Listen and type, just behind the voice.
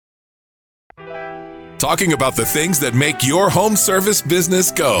Talking about the things that make your home service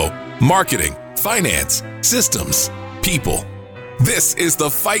business go. Marketing, finance, systems, people. This is the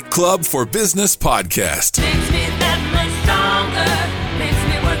Fight Club for Business podcast. Makes me that much stronger. Makes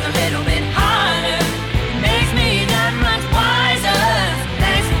me work a little bit harder. Makes me that much wiser.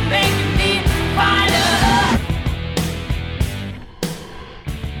 Thanks for making me fighter.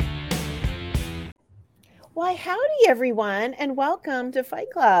 Why, howdy, everyone, and welcome to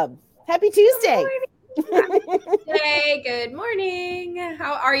Fight Club. Happy Tuesday. Hey, good morning.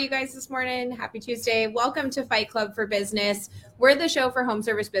 How are you guys this morning? Happy Tuesday. Welcome to Fight Club for Business. We're the show for home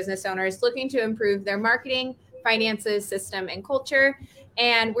service business owners looking to improve their marketing, finances, system, and culture.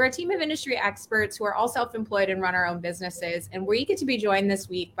 And we're a team of industry experts who are all self-employed and run our own businesses. And we get to be joined this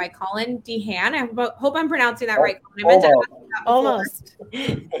week by Colin Dehan. I hope I'm pronouncing that right. I meant to ask you that before. Almost.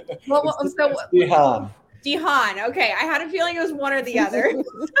 Dehan. Okay. I had a feeling it was one or the other.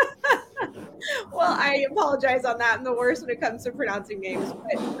 Well, I apologize on that. I'm the worst when it comes to pronouncing names.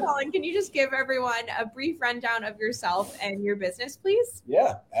 But Colin, can you just give everyone a brief rundown of yourself and your business, please?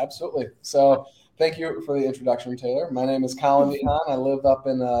 Yeah, absolutely. So thank you for the introduction, Taylor. My name is Colin Dehan. I live up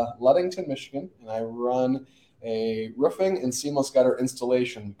in Ludington, Michigan, and I run a roofing and seamless gutter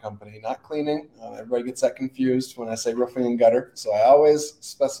installation company, not cleaning. Everybody gets that confused when I say roofing and gutter, so I always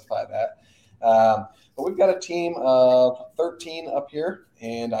specify that. But we've got a team of 13 up here,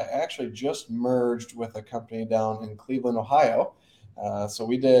 and I actually just merged with a company down in Cleveland, Ohio. So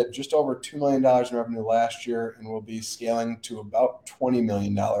we did just over $2 million in revenue last year, and we'll be scaling to about $20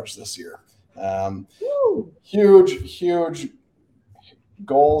 million this year. Huge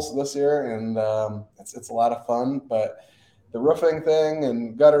goals this year, and it's a lot of fun. But the roofing thing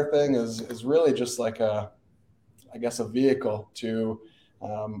and gutter thing is really just like a vehicle to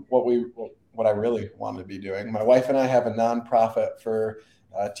what I really want to be doing. My wife and I have a nonprofit for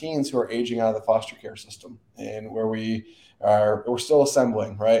teens who are aging out of the foster care system, and we're still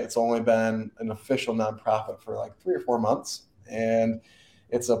assembling, right? It's only been an official nonprofit for like 3 or 4 months. And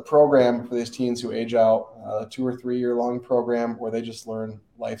it's a program for these teens who age out, a 2 or 3 year long program where they just learn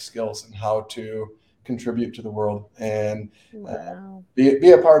life skills and how to contribute to the world and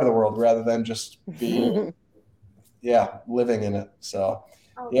be a part of the world rather than just be, living in it. So,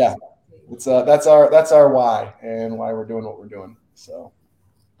 that's our why and why we're doing what we're doing. So.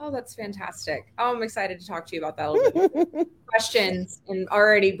 Oh, that's fantastic. Oh, I'm excited to talk to you about that a little bit. Questions and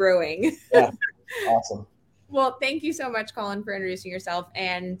already brewing. Yeah, awesome. Well, thank you so much, Colin, for introducing yourself.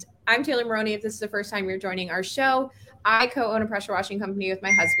 And I'm Taylor Maroney. If this is the first time you're joining our show, I co-own a pressure washing company with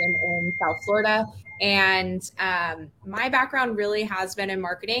my husband in South Florida. And my background really has been in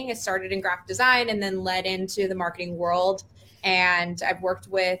marketing. It started in graphic design and then led into the marketing world. And I've worked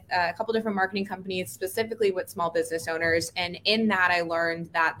with a couple different marketing companies, specifically with small business owners. And in that, I learned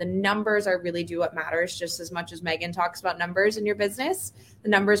that the numbers are really do what matters, just as much as Megan talks about numbers in your business. The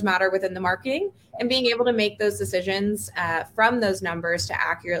numbers matter within the marketing, and being able to make those decisions from those numbers to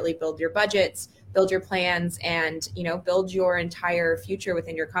accurately build your budgets, build your plans, and build your entire future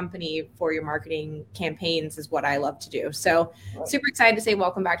within your company for your marketing campaigns is what I love to do. So super excited to say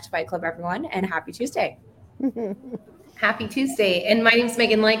welcome back to Fight Club, everyone, and happy Tuesday. Happy Tuesday. And my name is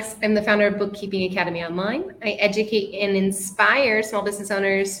Megan Likes. I'm the founder of Bookkeeping Academy Online. I educate and inspire small business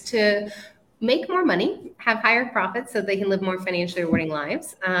owners to make more money, have higher profits so they can live more financially rewarding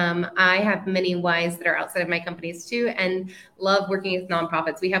lives. I have many whys that are outside of my companies too, and love working with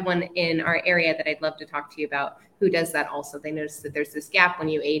nonprofits. We have one in our area that I'd love to talk to you about who does that also. They notice that there's this gap when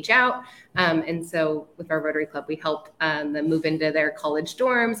you age out. And so with our Rotary Club, we help them move into their college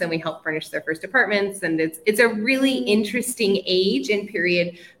dorms, and we help furnish their first apartments. And it's a really interesting age and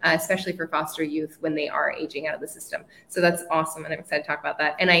period, especially for foster youth when they are aging out of the system. So that's awesome. And I'm excited to talk about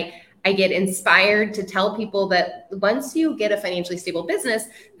that. And I get inspired to tell people that once you get a financially stable business,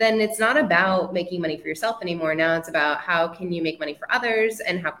 then it's not about making money for yourself anymore. Now it's about how can you make money for others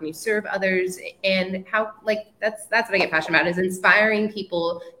and how can you serve others, and how that's what I get passionate about, is inspiring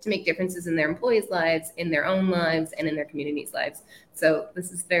people to make differences in their employees' lives, in their own lives, and in their communities' lives. So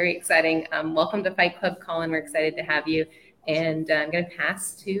this is very exciting. Welcome to Fight Club, Colin. We're excited to have you. And I'm going to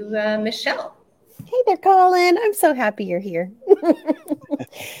pass to Michelle. Hey there, Colin. I'm so happy you're here.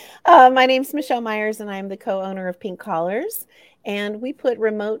 My name's Michelle Myers, and I'm the co-owner of Pink Collars. And we put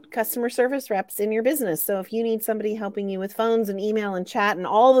remote customer service reps in your business. So if you need somebody helping you with phones and email and chat and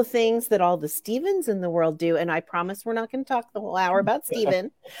all the things that all the Stevens in the world do, and I promise we're not going to talk the whole hour about Steven,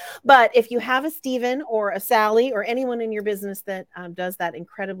 but if you have a Steven or a Sally or anyone in your business that does that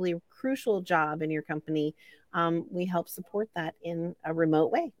incredibly crucial job in your company, we help support that in a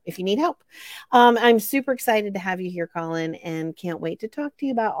remote way if you need help. I'm super excited to have you here, Colin, and can't wait to talk to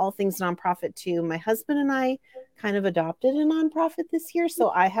you about all things nonprofit too. My husband and I kind of adopted a nonprofit this year, so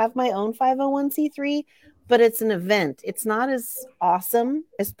I have my own 501c3, but it's an event. It's not as awesome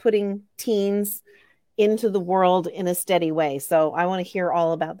as putting teens into the world in a steady way. So I want to hear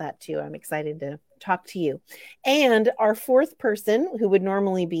all about that too. I'm excited to talk to you. And our fourth person who would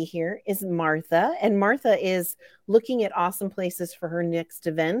normally be here is Martha. And Martha is looking at awesome places for her next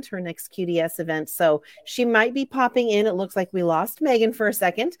event, her next QDS event. So she might be popping in. It looks like we lost Megan for a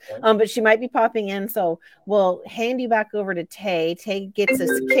second, but she might be popping in. So we'll hand you back over to Tay. Tay gets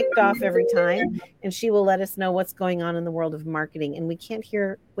us kicked off every time, and she will let us know what's going on in the world of marketing. And we can't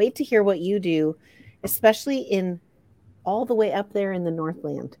wait to hear what you do, especially in all the way up there in the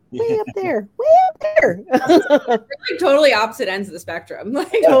Northland. Way up there. Like totally opposite ends of the spectrum.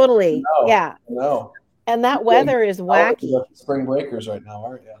 Like, Totally. No, Yeah. No. And that weather is wacky. You're spring breakers right now,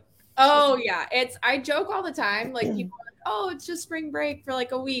 aren't you? oh yeah, I joke all the time. Like people are like, oh, it's just spring break for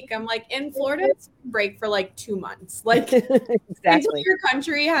like a week. I'm like, in Florida, it's spring break for like 2 months. Like Exactly. your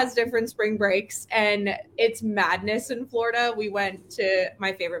country has different spring breaks, and it's madness in Florida. We went to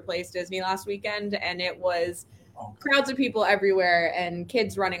my favorite place, Disney, last weekend, and it was crowds of people everywhere and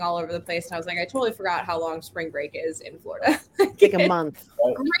kids running all over the place. And I was like, I totally forgot how long spring break is in Florida. Like a month.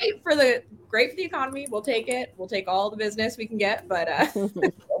 Great for the economy. We'll take it. We'll take all the business we can get, but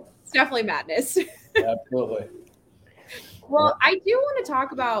it's definitely madness. Absolutely. Well, I do want to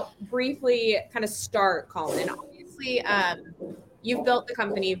talk about briefly kind of start, Colin. Obviously, you've built the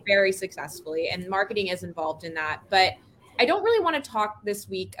company very successfully and marketing is involved in that, but I don't really want to talk this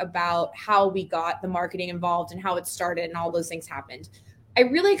week about how we got the marketing involved and how it started and all those things happened. I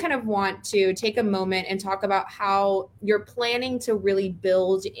really kind of want to take a moment and talk about how you're planning to really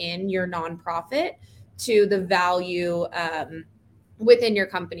build in your nonprofit to the value within your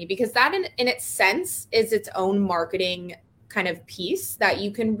company, because that in its sense is its own marketing kind of piece that you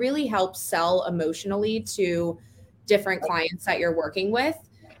can really help sell emotionally to different clients that you're working with.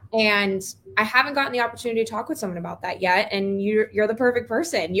 And I haven't gotten the opportunity to talk with someone about that yet. And you're the perfect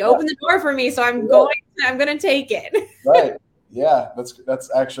person. You opened the door for me, so I'm going to take it. Right. Yeah, that's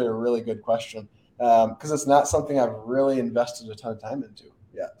actually a really good question, because it's not something I've really invested a ton of time into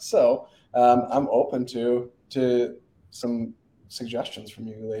yet. So I'm open to some suggestions from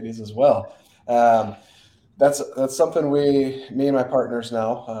you ladies as well. That's something me and my partners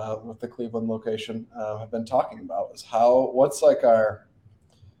now with the Cleveland location have been talking about, is what's like our,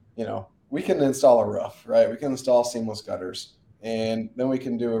 we can install a roof, right? We can install seamless gutters, and then we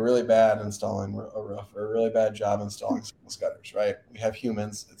can do a really bad installing a roof or a really bad job installing seamless gutters, right? We have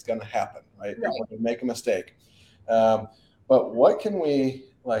humans. It's going to happen, right? We're going to make a mistake. But what can we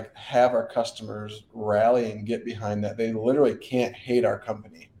have our customers rally and get behind that they literally can't hate our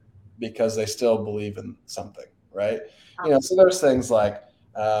company because they still believe in something, right? So there's things like,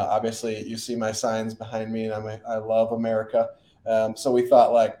 obviously you see my signs behind me, and I love America. So we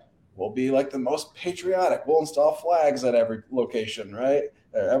thought we'll be the most patriotic. We'll install flags at every location, right?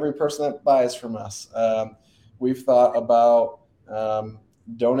 Every person that buys from us. We've thought about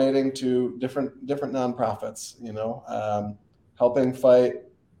donating to different nonprofits, helping fight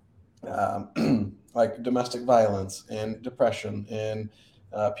domestic violence and depression and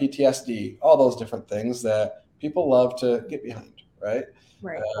PTSD, all those different things that people love to get behind, right?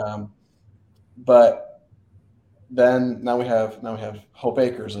 Right. But then now we have Hope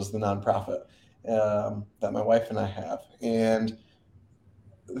Acres as the nonprofit that my wife and I have, and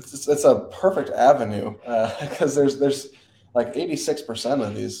it's a perfect avenue because there's 86%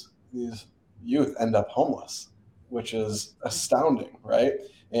 of these youth end up homeless, which is astounding, right?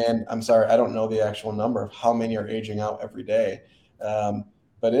 And I'm sorry, I don't know the actual number of how many are aging out every day,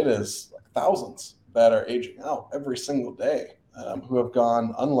 but it is thousands that are aging out every single day, who have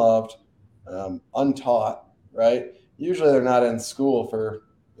gone unloved, untaught, right? Usually they're not in school for,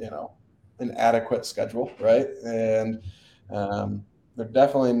 an adequate schedule, right? And they're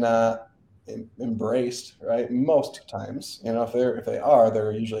definitely not embraced, right? Most times, if they are,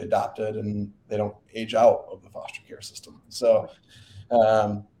 they're usually adopted and they don't age out of the foster care system. So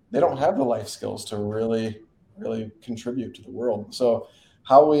they don't have the life skills to really contribute to the world. So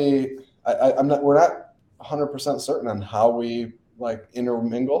we're not 100% certain on how we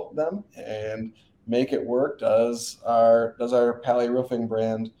intermingle them and make it work? Does our Pally Roofing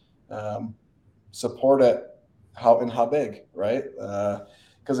brand support it? How big, right?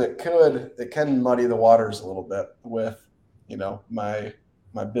 Because it can muddy the waters a little bit with,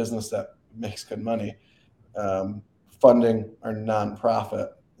 my business that makes good money, funding our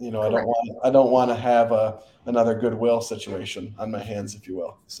nonprofit. I don't want to have another Goodwill situation on my hands, if you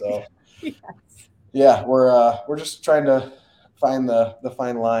will. So, Yes. yeah, we're just trying to find the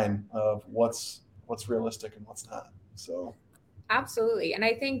fine line of what's realistic and what's not. So, Absolutely. And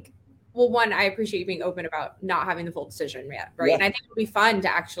I think, well, one, I appreciate you being open about not having the full decision yet, right? Yeah. And I think it'll be fun to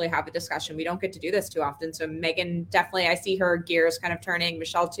actually have a discussion. We don't get to do this too often. So Megan, definitely, I see her gears kind of turning,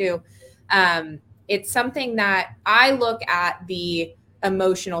 Michelle too. It's something that I look at the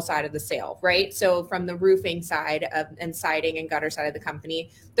emotional side of the sale, right? So from the roofing side and siding and gutter side of the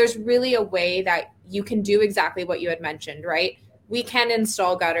company, there's really a way that you can do exactly what you had mentioned, right? We can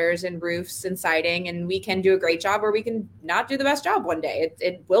install gutters and roofs and siding, and we can do a great job, or we can not do the best job one day.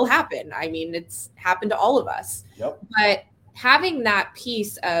 It will happen. I mean, it's happened to all of us. Yep. But having that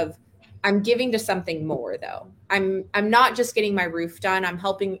piece of, I'm giving to something more though. I'm not just getting my roof done. I'm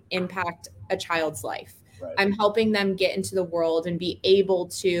helping impact a child's life. Right. I'm helping them get into the world and be able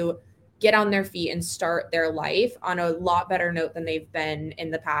to get on their feet and start their life on a lot better note than they've been in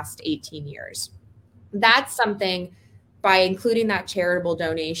the past 18 years. That's something, by including that charitable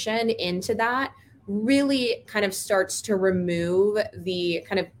donation into that, really kind of starts to remove the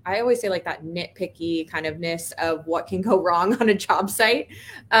kind of, I always say like that nitpicky kind ofness of what can go wrong on a job site,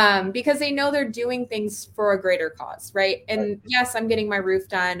 because they know they're doing things for a greater cause, right? And yes, I'm getting my roof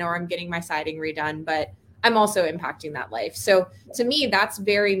done or I'm getting my siding redone, but I'm also impacting that life. So to me, that's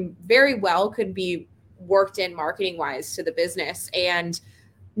very, very well could be worked in marketing wise to the business. And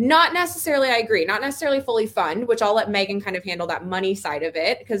not necessarily, I agree, not necessarily fully fund, which I'll let Megan kind of handle that money side of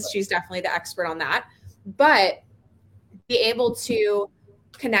it, because she's definitely the expert on that, but be able to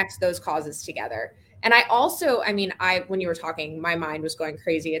connect those causes together. And I also, when you were talking, my mind was going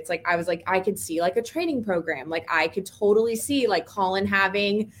crazy. It's like, I was like, I could see like a training program. Like I could totally see like Colin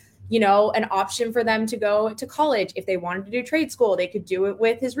having, an option for them to go to college. If they wanted to do trade school, they could do it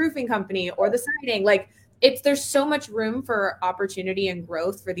with his roofing company or the siding. Like, there's so much room for opportunity and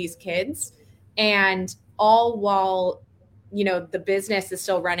growth for these kids, and all while, the business is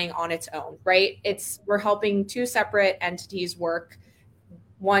still running on its own, right? We're helping two separate entities work.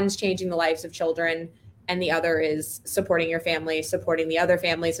 One's changing the lives of children, and the other is supporting your family, supporting the other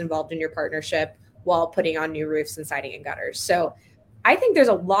families involved in your partnership while putting on new roofs and siding and gutters. So I think there's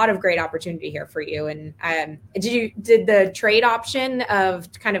a lot of great opportunity here for you. And did the trade option of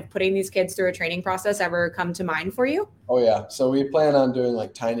kind of putting these kids through a training process ever come to mind for you? Oh yeah. So we plan on doing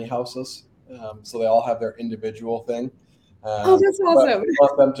like tiny houses. So they all have their individual thing. Oh, that's awesome. We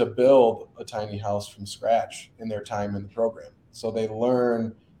want them to build a tiny house from scratch in their time in the program. So they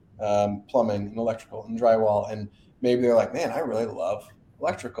learn plumbing and electrical and drywall. And maybe they're like, man, I really love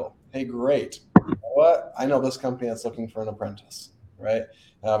electrical. Hey, great. You know what? I know this company that's looking for an apprentice. Right.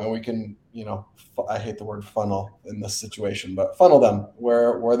 And we can, I hate the word funnel in this situation, but funnel them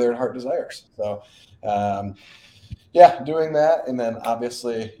where their heart desires. So, doing that. And then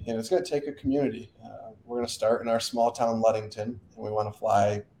obviously, it's going to take a community. We're going to start in our small town, Ludington, and we want to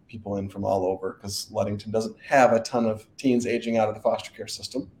fly people in from all over because Ludington doesn't have a ton of teens aging out of the foster care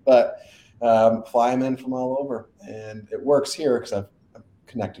system, but fly them in from all over. And it works here because I've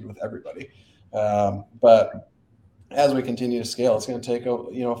connected with everybody. But as we continue to scale, it's going to take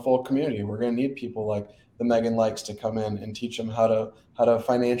a full community. We're going to need people like the Megan Likes to come in and teach them how to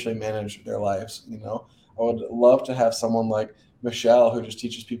financially manage their lives. I would love to have someone like Michelle who just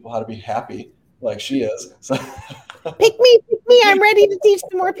teaches people how to be happy like she is. So pick me. I'm ready to teach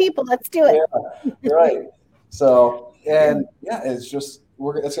some more people. Let's do it. Yeah, right. So, and it's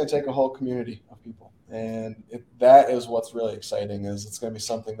going to take a whole community of people. And that is what's really exciting, is it's going to be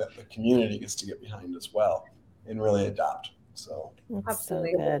something that the community gets to get behind as well and really adopt. So that's so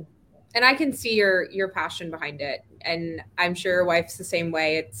good. And I can see your passion behind it. And I'm sure your wife's the same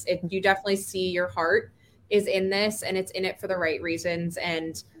way. You definitely see your heart is in this, and it's in it for the right reasons.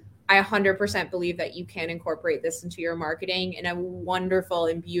 And I 100% believe that you can incorporate this into your marketing in a wonderful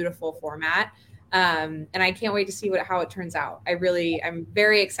and beautiful format. And I can't wait to see how it turns out. I'm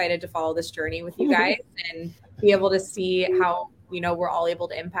very excited to follow this journey with you guys and be able to see how, we're all able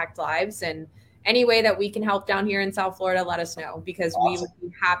to impact lives. And any way that we can help down here in South Florida, let us know, because we would be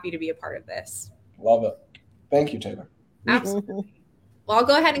happy to be a part of this. Love it. Thank you, Taylor. Absolutely. Well, I'll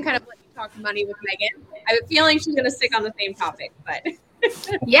go ahead and kind of let you talk money with Megan. I have a feeling she's going to stick on the same topic, but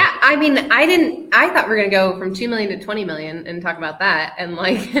Yeah, I mean, I thought we were gonna go from 2 million to 20 million and talk about that and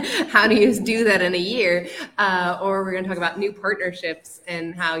like how do you do that in a year, or we're gonna talk about new partnerships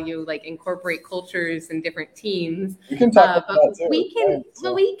and how you like incorporate cultures and different teams. We can talk about But that too. we can, right? So-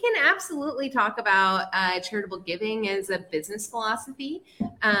 well, we can absolutely talk about charitable giving as a business philosophy.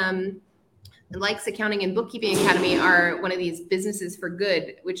 Likes Accounting and Bookkeeping Academy are one of these businesses for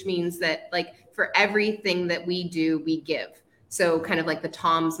good, which means that like for everything that we do, we give. So kind of like the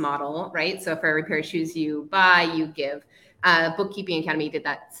Tom's model, right? So for every pair of shoes you buy, you give. Bookkeeping Academy did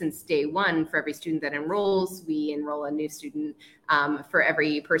that since day one. For every student that enrolls, we enroll a new student. For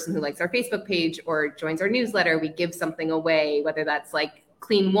every person who likes our Facebook page or joins our newsletter, we give something away, whether that's like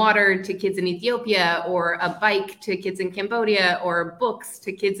clean water to kids in Ethiopia, or a bike to kids in Cambodia, or books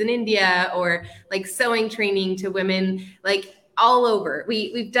to kids in India, or like sewing training to women, like all over.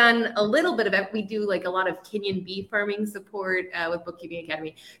 We've done a little bit of it. We do like a lot of Kenyan bee farming support with Bookkeeping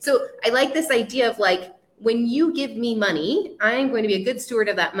Academy. So I like this idea of like, when you give me money, I'm going to be a good steward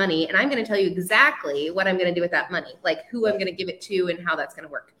of that money, and I'm going to tell you exactly what I'm going to do with that money, like who I'm going to give it to and how that's going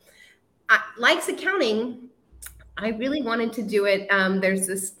to work. Likes Accounting, I really wanted to do it. There's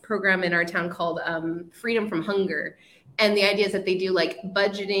this program in our town called Freedom from Hunger. And the idea is that they do like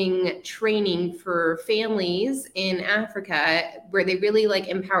budgeting training for families in Africa, where they really like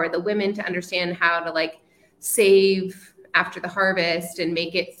empower the women to understand how to like save after the harvest and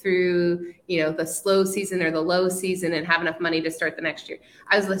make it through, you know, the slow season or the low season and have enough money to start the next year.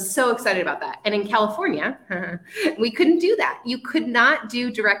 I was so excited about that. And in California, we couldn't do that. You could not do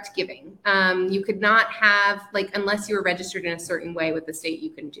direct giving. You could not have, like, unless you were registered in a certain way with the state, you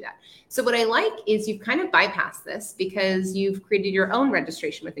couldn't do that. So what I like is you've kind of bypassed this because you've created your own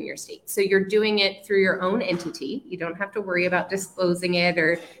registration within your state. So you're doing it through your own entity. You don't have to worry about disclosing it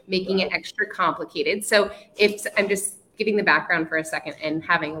or making it extra complicated. So if I'm just giving the background for a second and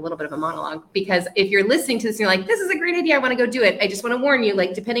having a little bit of a monologue, because if you're listening to this and you're like, this is a great idea, I want to go do it. I just want to warn you,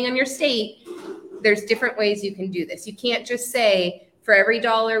 like, depending on your state, there's different ways you can do this. You can't just say, for every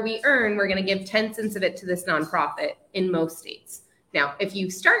dollar we earn, we're going to give 10 cents of it to this nonprofit in most states. Now, if you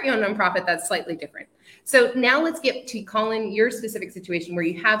start your own nonprofit, that's slightly different. So now let's get to Colin, your specific situation where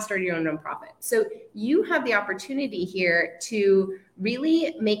you have started your own nonprofit. So you have the opportunity here to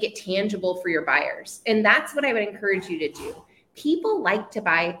really make it tangible for your buyers. And that's what I would encourage you to do. People like to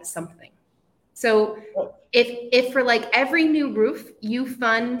buy something. So if for like every new roof, you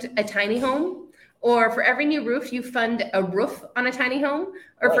fund a tiny home, or for every new roof, you fund a roof on a tiny home,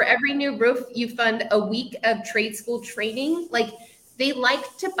 or for every new roof, you fund a week of trade school training, like, they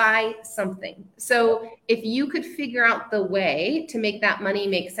like to buy something. So if you could figure out the way to make that money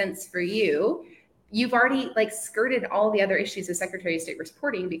make sense for you, you've already like skirted all the other issues of Secretary of State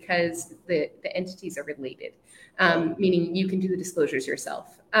reporting because the entities are related, meaning you can do the disclosures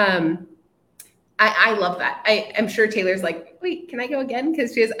yourself. I love that. I'm sure Taylor's like, wait, can I go again?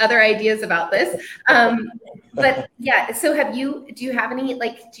 Because she has other ideas about this. But yeah, so do you have any,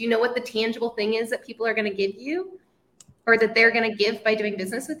 like, do you know what the tangible thing is that people are going to give you? Or that they're going to give by doing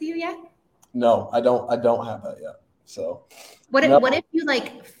business with you yet? No, I don't have that yet. So what if you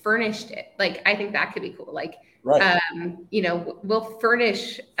like furnished it? Like, I think that could be cool. Like, you know, we'll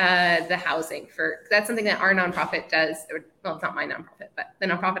furnish the housing that's something that our nonprofit does. Well, it's not my nonprofit, but the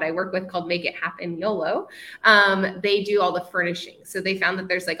nonprofit I work with called Make It Happen YOLO. They do all the furnishing. So they found that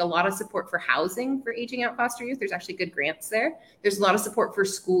there's like a lot of support for housing for aging out foster youth. There's actually good grants there. There's a lot of support for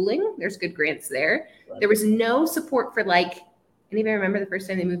schooling. There's good grants there. Right. There was no support for like, anybody remember the first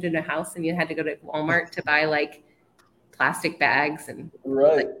time they moved into a house and you had to go to Walmart to buy like plastic bags and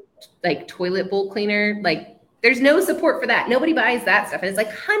like toilet bowl cleaner? Like, there's no support for that. Nobody buys that stuff. And it's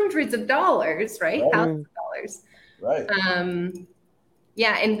like hundreds of dollars, right? Thousands of dollars. Right.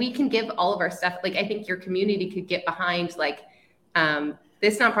 Yeah. And we can give all of our stuff. Like, I think your community could get behind like,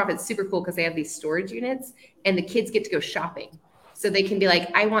 this nonprofit's super cool because they have these storage units and the kids get to go shopping. So they can be like,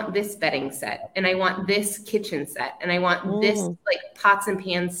 I want this bedding set and I want this kitchen set and I want this like pots and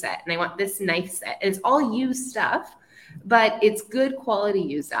pans set and I want this knife set. And it's all used stuff, but it's good quality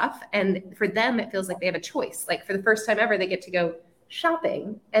used stuff. And for them, it feels like they have a choice. Like, for the first time ever, they get to go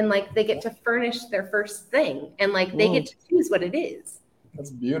shopping and like they get to furnish their first thing and like they get to choose what it is.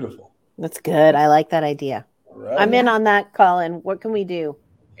 That's beautiful. That's good. I like that idea. Right. I'm in on that, Colin. What can we do?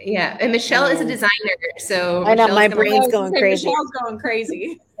 Yeah. And Michelle is a designer. So I know Michelle's my brain's going crazy. Michelle's going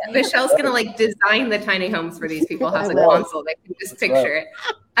crazy. Michelle's going to like design the tiny homes for these people. Has a console. They can just picture it.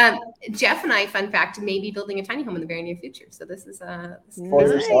 Jeff and I, fun fact, may be building a tiny home in the very near future. So this is For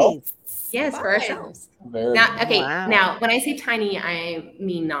yourself? yes, for ourselves. Very Now, okay. Wow. Now, when I say tiny, I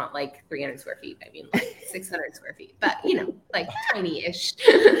mean not like 300 square feet. I mean like 600 square feet. But like tiny-ish,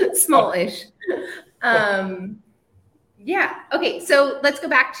 small-ish. Yeah. Okay. So let's go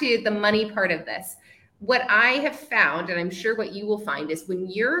back to the money part of this. What I have found, and I'm sure what you will find, is when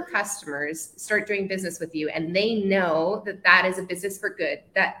your customers start doing business with you and they know that that is a business for good,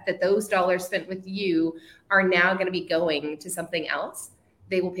 that those dollars spent with you are now going to be going to something else,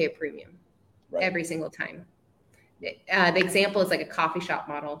 they will pay a premium every single time. The example is like a coffee shop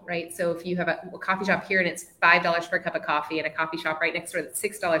model, right? So if you have a coffee shop here and it's $5 for a cup of coffee, and a coffee shop right next door that's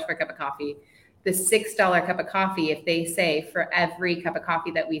 $6 for a cup of coffee, the $6 cup of coffee, if they say for every cup of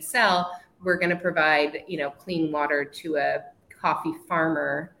coffee that we sell, we're going to provide, clean water to a coffee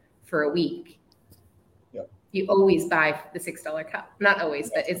farmer for a week. Yep. You always buy the $6 cup. Not always,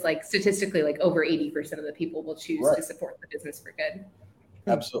 but it's like statistically, like over 80% of the people will choose to support the business for good.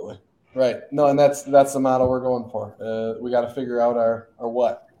 Absolutely. Right. No, and that's the model we're going for. We got to figure out our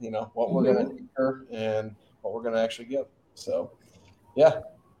what, what we're going to incur and what we're going to actually give. So, yeah.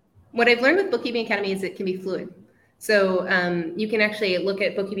 What I've learned with Bookkeeping Academy is it can be fluid. So you can actually look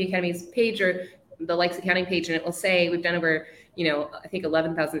at Bookkeeping Academy's page or the Likes Accounting page, and it will say we've done over, I think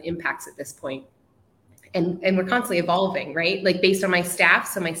 11,000 impacts at this point. And we're constantly evolving, right? Like based on my staff.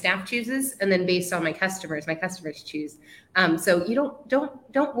 So my staff chooses, and then based on my customers choose. So you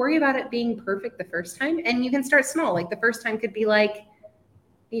don't worry about it being perfect the first time. And you can start small. Like the first time could be like,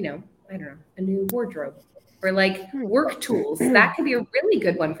 I don't know, a new wardrobe. Or like work tools. That could be a really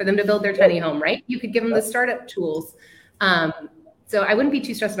good one for them to build their tiny home, right? You could give them the startup tools. So I wouldn't be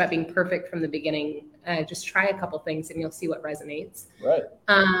too stressed about being perfect from the beginning. Just try a couple things and you'll see what resonates. Right.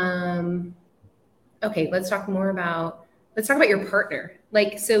 Okay, let's talk about your partner.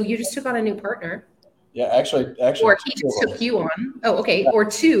 Like, so you just took on a new partner. Yeah, actually. Or he just took you on. Oh, okay. Or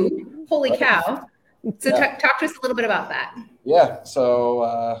two. Holy cow. So talk to us a little bit about that. Yeah.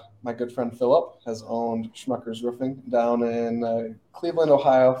 So my good friend Philip has owned Schmucker's Roofing down in Cleveland,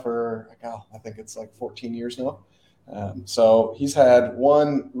 Ohio for, I think it's like 14 years now. So he's had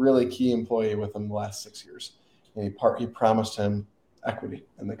one really key employee with him the last 6 years. And he promised him equity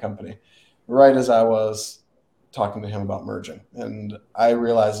in the company right as I was talking to him about merging. And I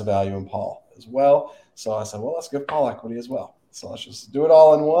realized the value in Paul as well. So I said, well, let's give Paul equity as well. So let's just do it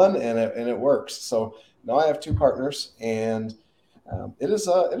all in one, and it works. So now I have two partners, and it is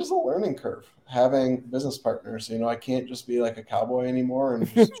a learning curve having business partners. I can't just be like a cowboy anymore and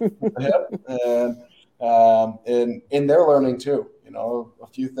just shoot from the hip. And they're learning too. A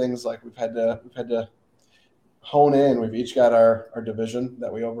few things like we've had to hone in. We've each got our division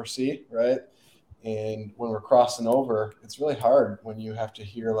that we oversee, right? And when we're crossing over, it's really hard when you have to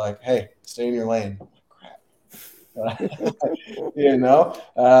hear like, "Hey, stay in your lane."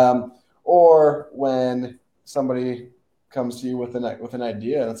 Or when somebody comes to you with an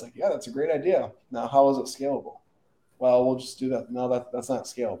idea and it's like, yeah, that's a great idea. Now, how is it scalable? Well, we'll just do that. No, that's not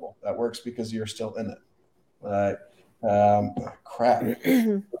scalable. That works because you're still in it. Crap.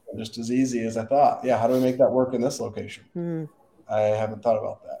 Just as easy as I thought. Yeah. How do we make that work in this location? I haven't thought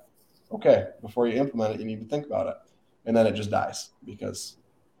about that. Okay. Before you implement it, you need to think about it. And then it just dies because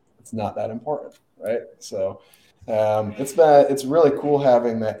it's not that important. Right. So, it's really cool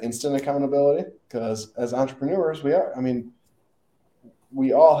having that instant accountability because as entrepreneurs, we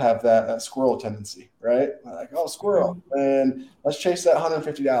all have that squirrel tendency, right? Like, oh, squirrel, and let's chase that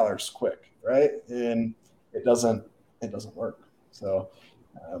 $150 quick, right? And it doesn't work. So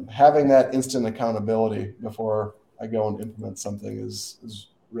having that instant accountability before I go and implement something is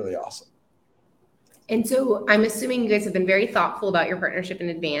really awesome. And so I'm assuming you guys have been very thoughtful about your partnership in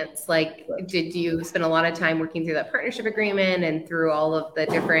advance. Like, did you spend a lot of time working through that partnership agreement and through all of the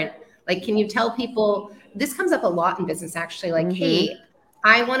different, like, can you tell people, this comes up a lot in business actually, like, hey,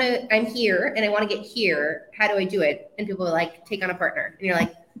 I'm here and I want to get here. How do I do it? And people are like, take on a partner. And you're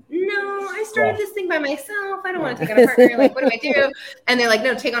like, no, I started this thing by myself. I don't want to take on a partner. Like, what do I do? And they're like,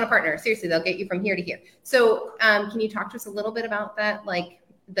 no, take on a partner. Seriously, they'll get you from here to here. So can you talk to us a little bit about that? Like,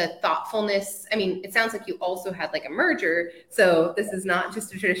 the thoughtfulness. I mean, it sounds like you also had like a merger. So this is not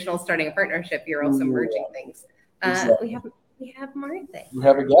just a traditional starting a partnership. You're also merging things. Exactly. We have Martha. You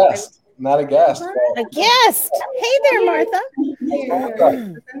have a guest, not a guest. A guest. Hey there, Martha.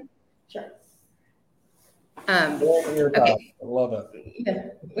 Sure. Okay. I love it. Yeah,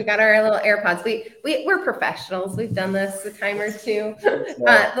 we got our little AirPods. We're professionals. We've done this a time or two.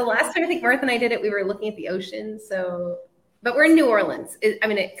 The last time I think Martha and I did it, we were looking at the ocean. So, but we're in New Orleans.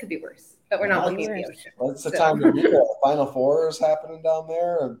 It could be worse. but we're not All looking at the yours. ocean. Well, it's the So- time to do it. The Final Four is happening down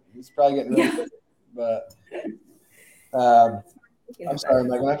there. And it's probably getting really busy. But I'm sorry,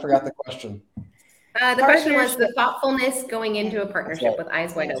 Megan, I forgot the question. The question was the thoughtfulness going into a partnership with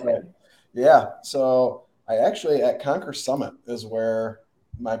eyes wide That's open. right. Yeah. So I actually at Conquer Summit is where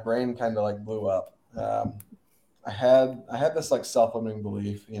my brain kind of like blew up. I had this like self-limiting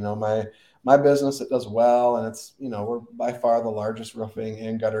belief, my business, it does well. And it's, we're by far the largest roofing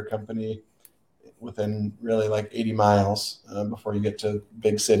and gutter company within really like 80 miles before you get to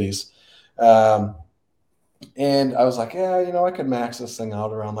big cities. And I was like, yeah, I could max this thing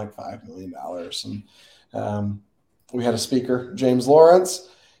out around like $5 million. And we had a speaker, James Lawrence,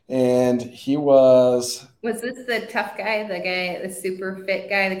 and he was this the tough guy, the super fit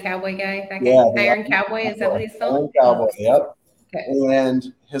guy, the cowboy guy? That guy? Yeah, Iron Cowboy, is that what he's called? Iron Cowboy, yep. Okay.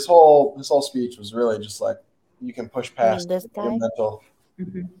 And his whole speech was really just like, you can push past this your guy? mental.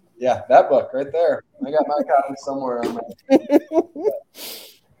 Mhm. Yeah, that book right there. I got my copy somewhere on my.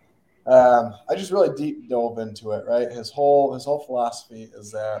 I just really deep dove into it. Right, his whole philosophy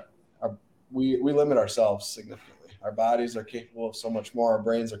is that we limit ourselves significantly. Our bodies are capable of so much more. Our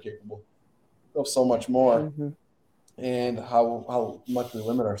brains are capable of so much more, and how much we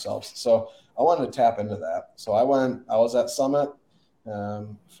limit ourselves. So I wanted to tap into that. So I was at Summit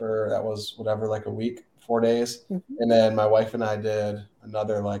for that was whatever, like a week, 4 days. And then my wife and I did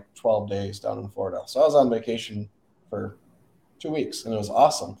another like 12 days down in Florida. So I was on vacation for 2 weeks and it was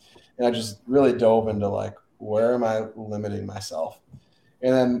awesome. And I just really dove into like, where am I limiting myself?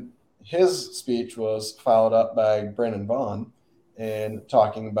 And then his speech was followed up by Brandon Vaughn and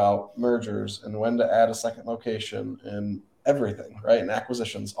talking about mergers and when to add a second location and everything, right? And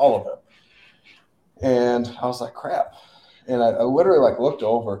acquisitions, all of it. And I was like, crap. And I literally like looked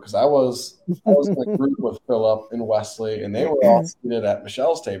over because I was in a group with Philip and Wesley, and they were all seated at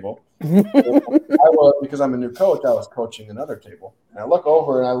Michelle's table. Because I'm a new coach, I was coaching another table. And I look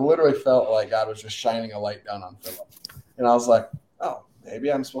over and I literally felt like God was just shining a light down on Philip. And I was like, oh,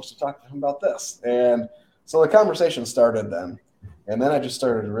 maybe I'm supposed to talk to him about this. And so the conversation started then. And then I just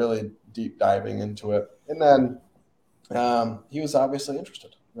started really deep diving into it. And then he was obviously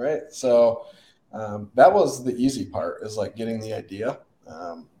interested, right? So that was the easy part, is like getting the idea.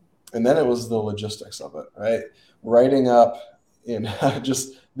 And then it was the logistics of it, right? Writing up in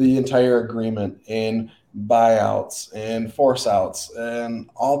just the entire agreement in buyouts and force outs and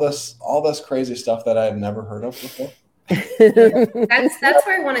all this crazy stuff that I had never heard of before. That's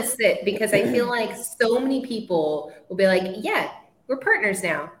where I want to sit, because I feel like so many people will be like, yeah, we're partners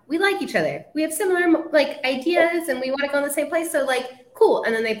now. We like each other. We have similar like ideas and we want to go in the same place. So like, cool.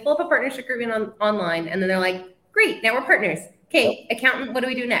 And then they pull up a partnership agreement online and then they're like, great, now we're partners. Okay, accountant, what do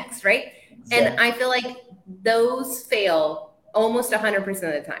we do next, right? Exactly. And I feel like those fail almost 100% of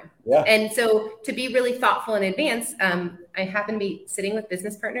the time. Yeah. And so to be really thoughtful in advance, I happen to be sitting with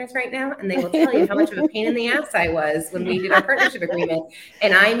business partners right now, and they will tell you how much of a pain in the ass I was when we did our partnership agreement.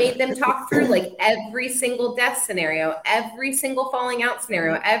 And I made them talk through like every single death scenario, every single falling out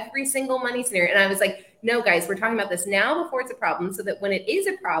scenario, every single money scenario. And I was like, no, guys, we're talking about this now before it's a problem, so that when it is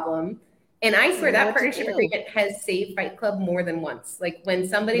a problem, and I swear that partnership agreement has saved Fight Club more than once. Like when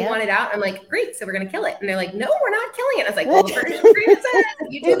somebody wanted out, I'm like, great, so we're going to kill it. And they're like, no, we're not killing it. I was like, well, the partnership agreement says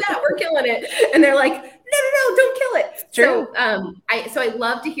if you do that, we're killing it. And they're like, no, don't kill it. True. So I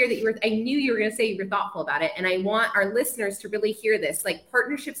love to hear that I knew you were going to say you were thoughtful about it. And I want our listeners to really hear this. Like,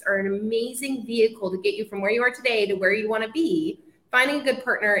 partnerships are an amazing vehicle to get you from where you are today to where you want to be. Finding a good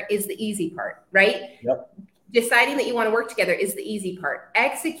partner is the easy part, right? Yep. Deciding that you want to work together is the easy part.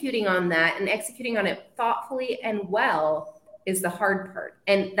 Executing on that and executing on it thoughtfully and well is the hard part.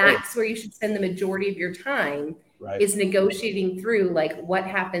 And that's where you should spend the majority of your time, is negotiating through like what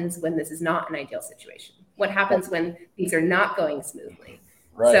happens when this is not an ideal situation. What happens when things are not going smoothly.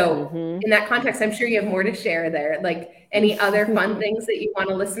 Right. So in that context, I'm sure you have more to share there. Like any other fun things that you want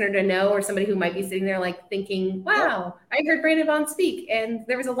a listener to know, or somebody who might be sitting there like thinking, wow, I heard Brandon Vaughn speak and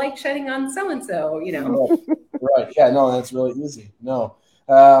there was a light shining on so-and-so, you know? Right. Yeah, no, that's really easy. No.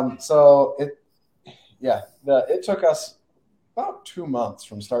 So it took us about 2 months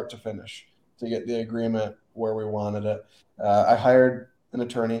from start to finish to get the agreement where we wanted it. I hired an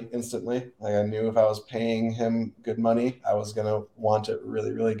attorney instantly. Like, I knew if I was paying him good money, I was going to want it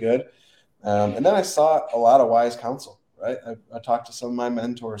really, really good. And then I sought a lot of wise counsel, right? I talked to some of my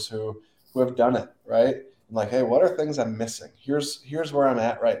mentors who have done it, right? I'm like, hey, what are things I'm missing? Here's where I'm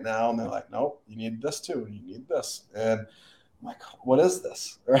at right now. And they're like, nope, you need this too. You need this. And I'm like, what is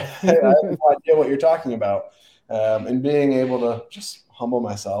this? Right? I have no idea what you're talking about. And being able to just humble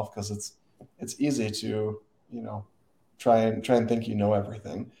myself, because it's easy to, try and think you know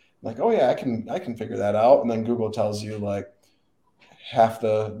everything. Like, oh yeah, I can figure that out. And then Google tells you like half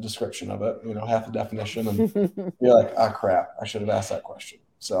the description of it, half the definition, and you're like, ah, crap, I should have asked that question.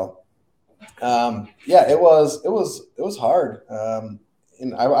 So, yeah, it was hard.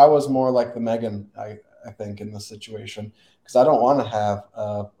 And I was more like the Megan, I think, in this situation, because I don't want to have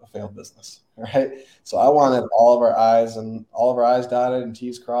a failed business, right? So I wanted all of our I's dotted and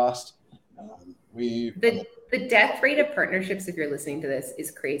T's crossed. The death rate of partnerships, if you're listening to this,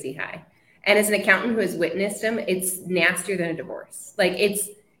 is crazy high. And as an accountant who has witnessed them, it's nastier than a divorce. Like it's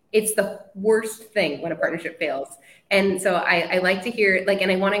the worst thing when a partnership fails. And so I like to hear, like,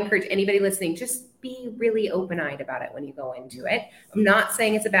 and I want to encourage anybody listening, just be really open-eyed about it when you go into it. I'm not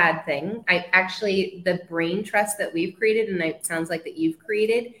saying it's a bad thing. The brain trust that we've created, and it sounds like that you've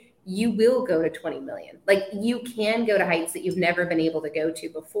created, you will go to 20 million. Like, you can go to heights that you've never been able to go to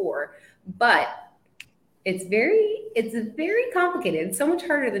before, but it's very complicated. It's so much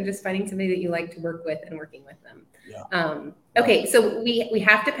harder than just finding somebody that you like to work with and working with them. Yeah. Okay, so we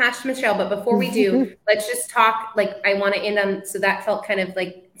have to pass to Michelle, but before we do, let's just talk. Like, I want to end on, so that felt kind of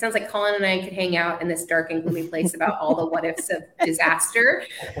like, it sounds like Colin and I could hang out in this dark and gloomy place about all the what ifs of disaster.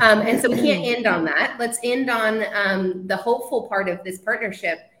 And so we can't end on that. Let's end on the hopeful part of this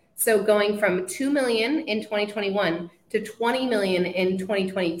partnership. So going from 2 million in 2021 to 20 million in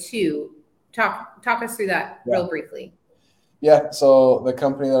 2022, talk us through that real briefly. Yeah, so the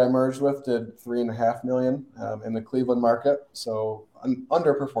company that I merged with did 3.5 million in the Cleveland market. So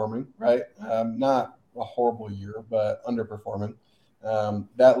underperforming, right? Not a horrible year, but underperforming.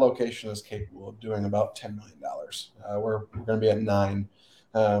 That location is capable of doing about $10 million. We're going to be at 9.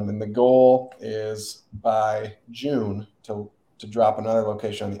 And the goal is by June to drop another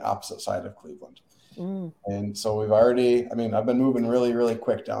location on the opposite side of Cleveland. And so I've been moving really, really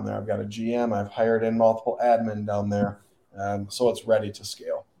quick down there. I've got a GM, I've hired in multiple admin down there. So it's ready to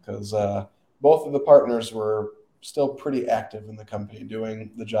scale, because both of the partners were still pretty active in the company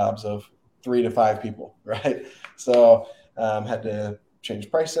doing the jobs of 3 to 5 people, right? So had to change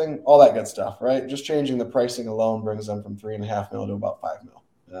pricing, all that good stuff, right? Just changing the pricing alone brings them from 3.5 mil to about 5 mil.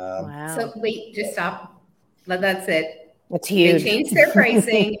 Wow. So wait, just stop. That's it. That's huge. They changed their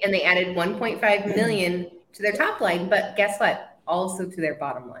pricing and they added 1.5 million to their top line, but guess what? Also to their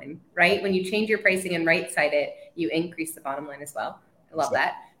bottom line, right? When you change your pricing and right side it, you increase the bottom line as well. I love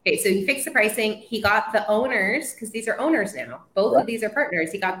that. Okay, so he fixed the pricing. He got the owners, because these are owners now. Both of these are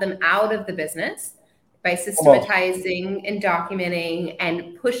partners. He got them out of the business by systematizing and documenting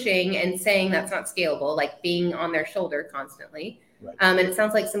and pushing and saying that's not scalable, like being on their shoulder constantly. Right. And it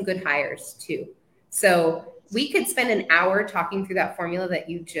sounds like some good hires too. So we could spend an hour talking through that formula that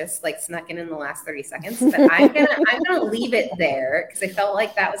you just like snuck in the last 30 seconds, but I'm gonna leave it there because I felt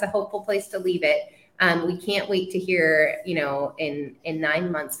like that was a hopeful place to leave it. We can't wait to hear, in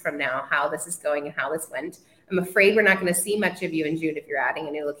 9 months from now, how this is going and how this went. I'm afraid we're not going to see much of you in June if you're adding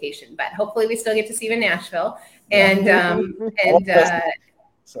a new location, but hopefully we still get to see you in Nashville, and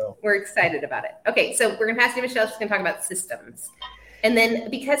so we're excited about it. Okay, so we're gonna pass to Michelle. She's gonna talk about systems, and then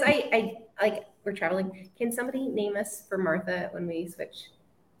because I like. We're traveling. Can somebody name us for Martha when we switch?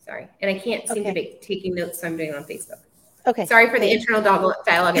 Sorry. And I can't seem to be taking notes, so I'm doing it on Facebook. Okay. Sorry for the internal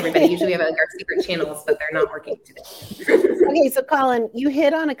dialogue, everybody. Usually we have our secret channels, but they're not working today. Okay, so Colin, you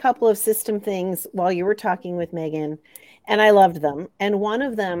hit on a couple of system things while you were talking with Megan, and I loved them. And one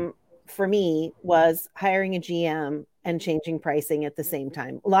of them for me was hiring a GM and changing pricing at the same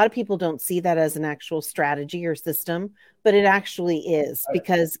time. A lot of people don't see that as an actual strategy or system, but it actually is,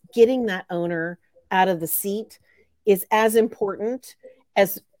 because getting that owner out of the seat is as important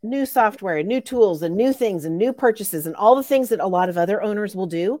as new software and new tools and new things and new purchases and all the things that a lot of other owners will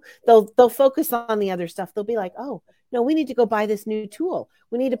do. They'll focus on the other stuff. They'll be like, oh, no, we need to go buy this new tool.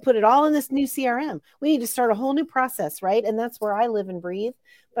 We need to put it all in this new CRM. We need to start a whole new process, right? And that's where I live and breathe.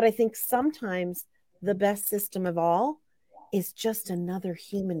 But I think sometimes the best system of all is just another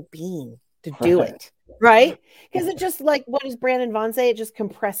human being to do it, right? Because it just, like, what does Brandon Vaughn say? It just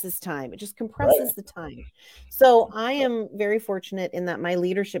compresses time. It just compresses the time. So I am very fortunate in that my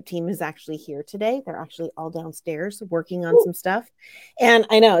leadership team is actually here today. They're actually all downstairs working on some stuff. And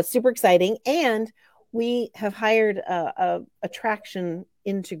I know it's super exciting. And we have hired a traction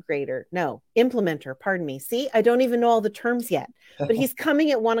implementer, pardon me. See, I don't even know all the terms yet, but he's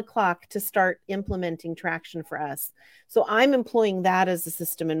coming at 1:00 to start implementing traction for us. So I'm employing that as a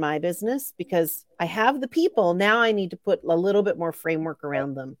system in my business because I have the people. Now I need to put a little bit more framework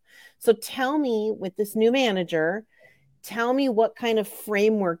around them. So tell me, with this new manager, tell me what kind of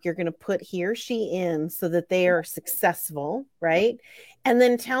framework you're going to put he or she in so that they are successful, right? And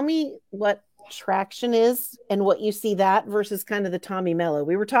then tell me what traction is and what you see that versus kind of the Tommy Mello.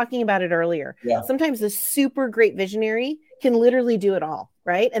 We were talking about it earlier. Yeah. Sometimes a super great visionary can literally do it all,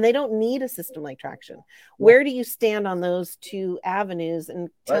 right? And they don't need a system like Traction. Where do you stand on those two avenues? And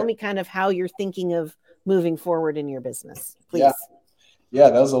tell me kind of how you're thinking of moving forward in your business, please. Yeah,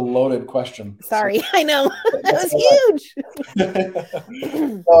 that was a loaded question. Sorry, I know. That was huge.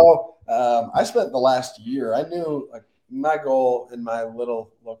 So I spent the last year, I knew like my goal in my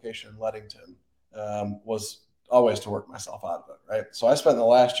little location in Leadington was always to work myself out of it, right? So I spent the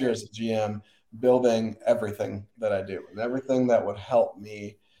last year as a GM building everything that I do and everything that would help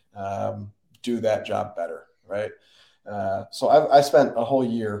me do that job better, right? So I spent a whole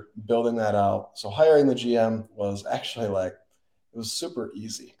year building that out. So hiring the GM was actually like, it was super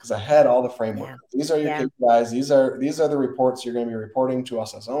easy because I had all the framework. These are your KPIs. These are the reports you're going to be reporting to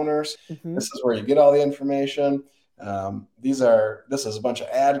us as owners. This is where you get all the information. This is a bunch of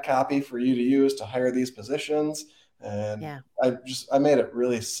ad copy for you to use to hire these positions. And I made it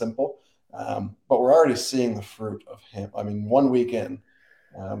really simple. But we're already seeing the fruit of him. I mean, 1 week in,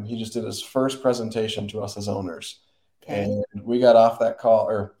 he just did his first presentation to us as owners. And we got off that call,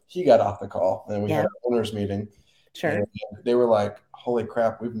 or he got off the call, and we had an owners meeting. Sure. And they were like, holy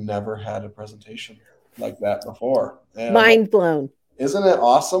crap, we've never had a presentation like that before. And mind blown. Isn't it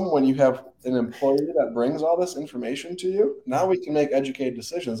awesome when you have an employee that brings all this information to you? Now we can make educated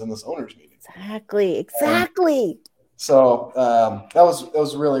decisions in this owners meeting. Exactly. So that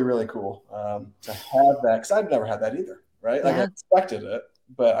was really, really cool to have that, because I've never had that either, right? Like I expected it,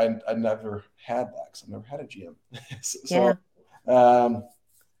 but I never had that because I've never had a GM.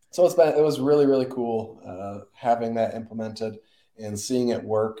 So it was really, really cool having that implemented and seeing it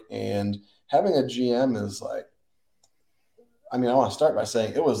work. And having a GM is like, I mean, I want to start by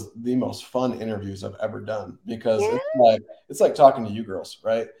saying it was the most fun interviews I've ever done, because it's like talking to you girls,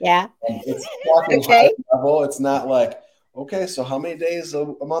 right? Yeah. And it's talking high level. It's not like, okay, so how many days a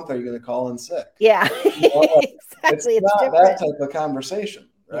month are you going to call in sick? Yeah, exactly. It's not different. That type of conversation,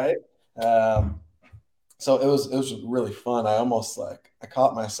 right? So it was really fun. I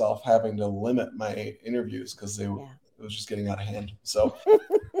caught myself having to limit my interviews because it was just getting out of hand. So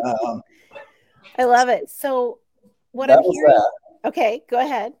I love it. So what I'm hearing, okay, go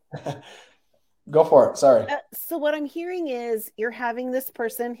ahead. Go for it. Sorry. So what I'm hearing is you're having this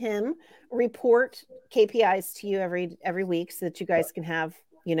person, him, report KPIs to you every week so that you guys can have,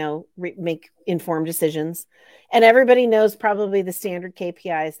 make informed decisions. And everybody knows probably the standard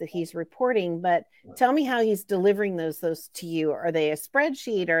KPIs that he's reporting, but tell me how he's delivering those to you. Are they a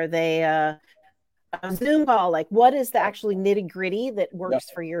spreadsheet? Are they a Zoom call? Like, what is the actually nitty gritty that works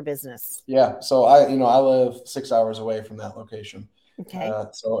for your business? Yeah. So I live 6 hours away from that location. Okay.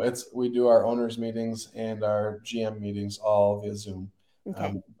 So we do our owners meetings and our GM meetings all via Zoom.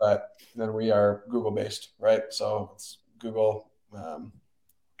 Okay. But then we are Google based, right? So it's Google.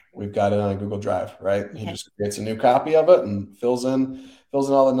 We've got it on a Google Drive, right? Okay. He just creates a new copy of it and fills in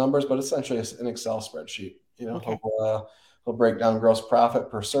all the numbers, but essentially it's an Excel spreadsheet. He'll break down gross profit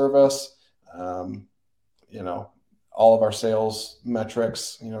per service, all of our sales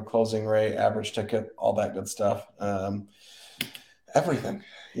metrics, closing rate, average ticket, all that good stuff. Everything,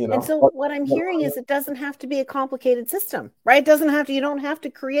 And so what I'm hearing is it doesn't have to be a complicated system, right? You don't have to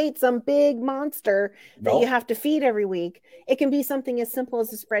create some big monster that you have to feed every week. It can be something as simple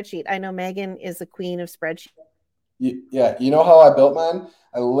as a spreadsheet. I know Megan is a queen of spreadsheets. Yeah. You know how I built mine?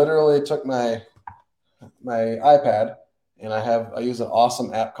 I literally took my iPad and I use an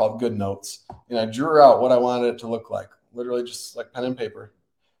awesome app called GoodNotes, and I drew out what I wanted it to look like, literally just like pen and paper.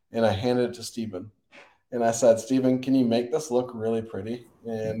 And I handed it to Stephen. And I said, Stephen, can you make this look really pretty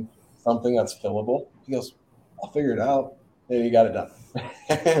and something that's fillable? He goes, I'll figure it out. And he got it done.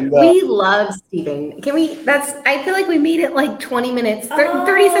 And, we love Stephen. I feel like we made it like 20 minutes,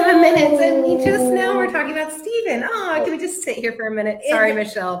 37 minutes. And we're talking about Stephen. Can we just sit here for a minute? Sorry,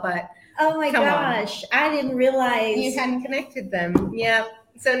 Michelle, but. Oh my gosh. I didn't realize. You hadn't connected them. Yeah.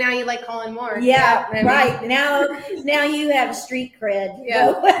 So now you like calling more. Yeah, right. Now you have street cred.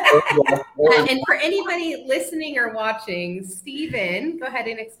 Yeah. And for anybody listening or watching, Stephen, go ahead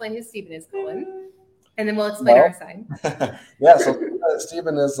and explain who Stephen is, Colin. And then we'll explain our side. Yeah, so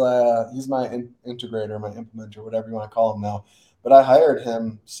Stephen is he's my integrator, my implementer, whatever you want to call him now. But I hired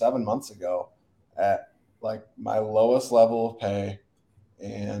him 7 months ago at like my lowest level of pay.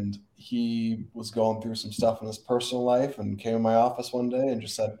 And he was going through some stuff in his personal life and came in my office one day and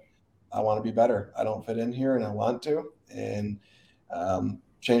just said, I want to be better. I don't fit in here and I want to. And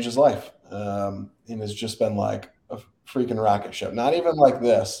changed his life. And it's just been like a freaking rocket ship. Not even like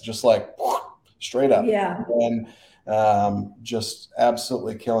this, just like straight up. Yeah. And just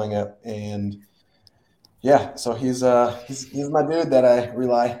absolutely killing it. And yeah, so he's my dude that I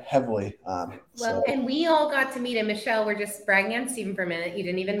rely heavily on. Well, and we all got to meet him. Michelle, we're just bragging on Stephen for a minute. You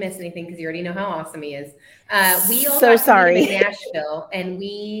didn't even miss anything because you already know how awesome he is. We all So got sorry. to meet him in Nashville, and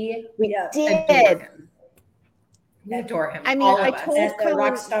we adore did. him. We adore him. I mean, all of I us. told That's the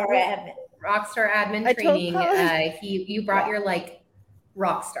Colin- Rockstar admin. Rockstar admin I told training. Colin- You brought your like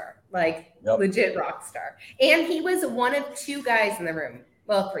rock star, like Yep. legit rock star. And he was one of two guys in the room.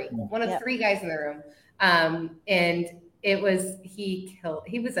 Well, three. One of Yep. three guys in the room. And it was he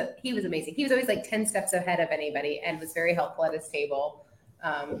was amazing. He was always like 10 steps ahead of anybody and was very helpful at his table.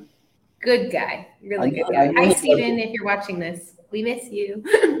 Good guy, really good guy. Hi, Stephen, if you're watching this, we miss you.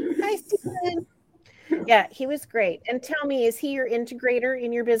 Hi, Stephen. Yeah, he was great. And tell me, is he your integrator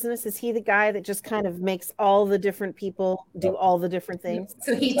in your business? Is he the guy that just kind of makes all the different people do all the different things?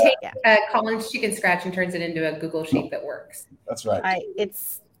 So he takes Colin's chicken scratch and turns it into a Google sheet that works. That's right. And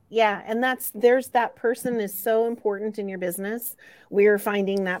there's that person is so important in your business. We're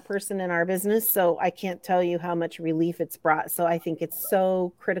finding that person in our business. So I can't tell you how much relief it's brought. So I think it's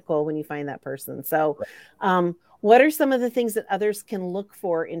so critical when you find that person. So what are some of the things that others can look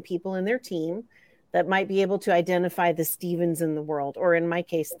for in people in their team that might be able to identify the Stevens in the world, or in my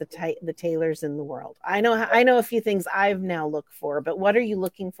case, the Taylors in the world? I know a few things I've now looked for, but what are you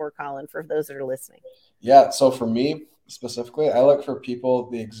looking for, Colin, for those that are listening? Yeah. So for me specifically, I look for people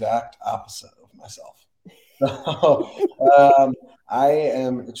the exact opposite of myself. So, I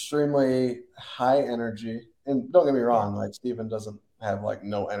am extremely high energy, and don't get me wrong, like Stephen doesn't have like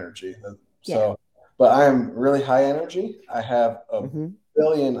no energy. So, but I am really high energy. I have a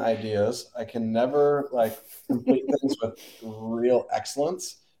billion ideas. I can never like complete things with real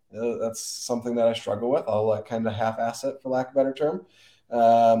excellence. That's something that I struggle with. I'll like kind of half-ass it, for lack of a better term.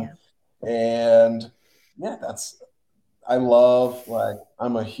 And yeah, I love, like,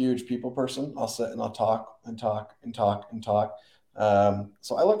 I'm a huge people person. I'll sit and I'll talk and talk and talk and talk.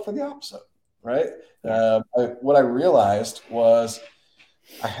 So I look for the opposite, right? What I realized was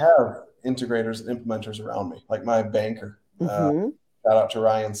I have integrators and implementers around me, like my banker. Shout out to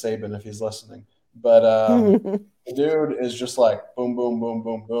Ryan Sabin if he's listening. But the dude is just like boom, boom, boom,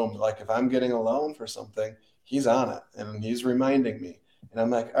 boom, boom. Like if I'm getting a loan for something, he's on it and he's reminding me. And I'm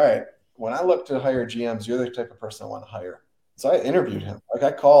like, all right, when I look to hire GMs, you're the type of person I want to hire. So I interviewed him. Like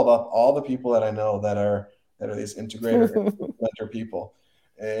I called up all the people that I know that are these integrator implementer people.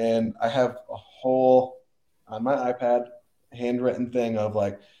 And I have a whole, on my iPad, handwritten thing of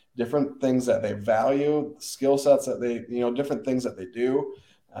like different things that they value, skill sets that they, different things that they do,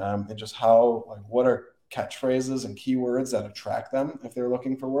 and just how, like, what are catchphrases and keywords that attract them if they're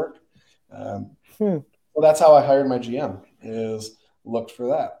looking for work. So that's how I hired my GM, is looked for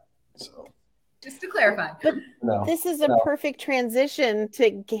that. So just to clarify, but this is a perfect transition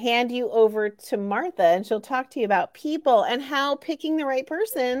to hand you over to Martha, and she'll talk to you about people and how picking the right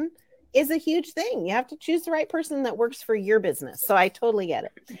person is a huge thing. You have to choose the right person that works for your business. So I totally get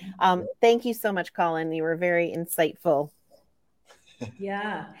it. Thank you so much, Colin. You were very insightful.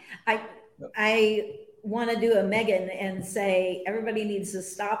 Yeah. I want to do a Megan and say everybody needs to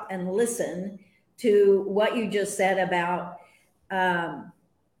stop and listen to what you just said about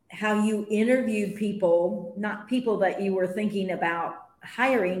how you interviewed people, not people that you were thinking about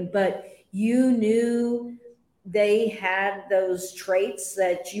hiring, but you knew they had those traits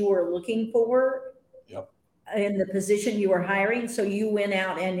that you were looking for in the position you were hiring. So you went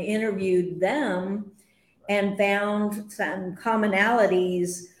out and interviewed them and found some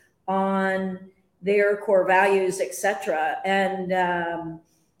commonalities on their core values, etc. And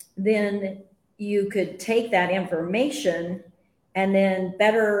then you could take that information and then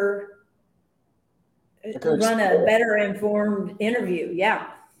run a better informed interview. Yeah.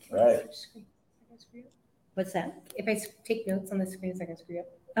 Right. What's that? If I take notes on the screen, I can screw up.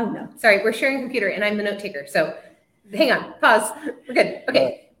 Oh, no. Sorry, we're sharing a computer and I'm the note taker. So hang on, pause. We're good.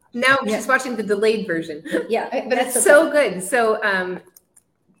 Okay. Now she's watching the delayed version. Yeah. But it's so good. So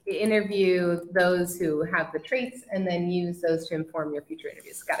interview those who have the traits and then use those to inform your future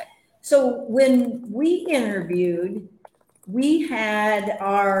interviews. Got it. So when we interviewed, we had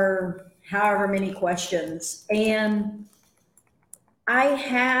our however many questions, and I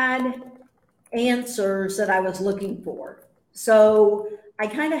had answers that I was looking for. So I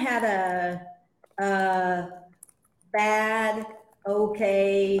kind of had a bad,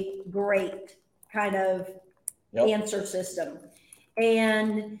 okay, great kind of answer system.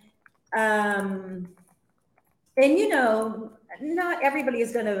 And not everybody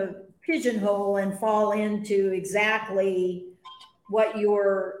is going to pigeonhole and fall into exactly what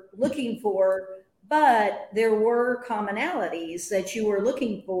you're looking for, but there were commonalities that you were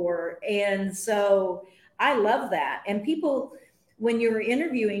looking for. And so I love that. And people, when you're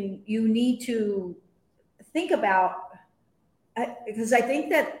interviewing, you need to think about, because I think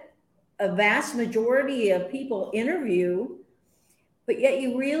that a vast majority of people interview, but yet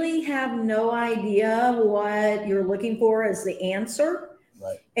you really have no idea what you're looking for as the answer.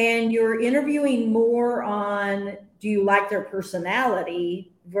 Right. And you're interviewing more on, do you like their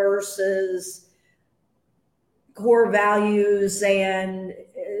personality versus core values and,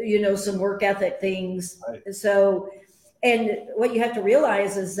 some work ethic things. Right. So, and what you have to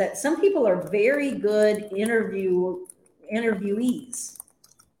realize is that some people are very good interviewees.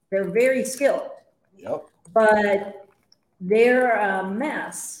 They're very skilled. Yep. But they're a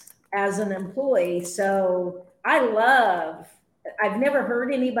mess as an employee. So I've never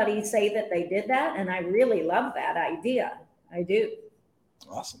heard anybody say that they did that. And I really love that idea. I do.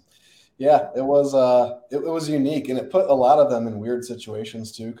 Awesome. Yeah, it was unique, and it put a lot of them in weird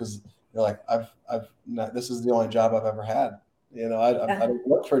situations too, because they're like, this is the only job I've ever had. I don't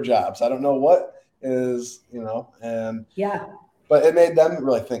look for jobs. I don't know what is, and yeah. But it made them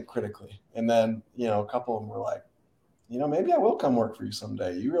really think critically. And then, a couple of them were like, maybe I will come work for you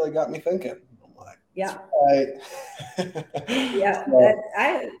someday. You really got me thinking. I'm like, yeah, right. Yeah, So,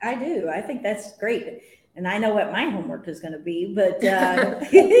 I do. I think that's great. And I know what my homework is going to be, but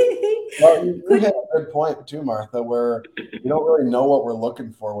well, you had a good point too, Martha, where we don't really know what we're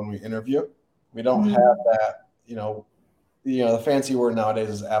looking for when we interview. We don't have that, the fancy word nowadays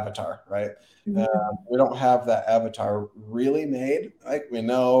is avatar, right? We don't have that avatar really made. Like we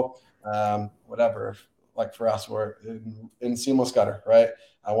know, whatever. Like for us, we're in Seamless Gutter, right?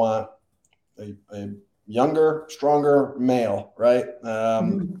 I want a younger, stronger male, right?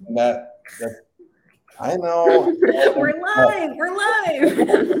 And that I know. We're live.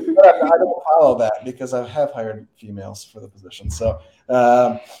 But I don't follow that because I have hired females for the position. So,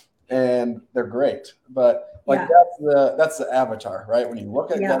 and they're great. But that's the avatar, right? When you look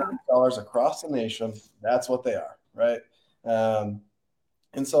at gutter sellers across the nation, that's what they are, right?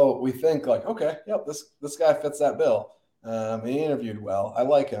 And so we think like, okay, yep, this guy fits that bill. He interviewed well. I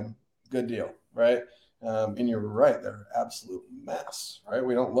like him. Good deal, right? And you're right, they're an absolute mess, right?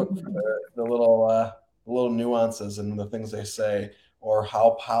 We don't look for the little nuances and the things they say or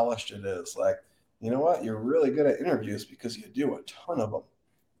how polished it is. Like, you know what? You're really good at interviews because you do a ton of them.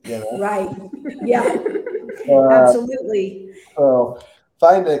 Right. Yeah. Absolutely. So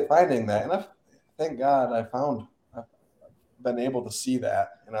finding that, and thank God I've been able to see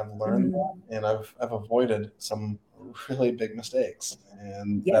that, and I've learned that, and I've avoided some really big mistakes,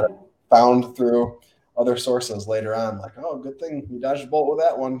 and that I've found through other sources later on, like, oh, good thing you dodged a bullet with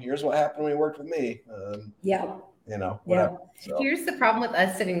that one. Here's what happened when you worked with me. Whatever. So. Here's the problem with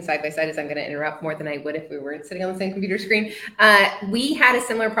us sitting side by side is I'm going to interrupt more than I would if we weren't sitting on the same computer screen. We had a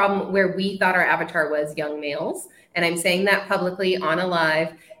similar problem where we thought our avatar was young males. And I'm saying that publicly on a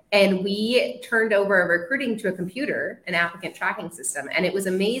live. And we turned over our recruiting to a computer, an applicant tracking system. And it was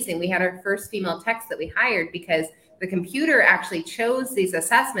amazing. We had our first female techs that we hired because the computer actually chose these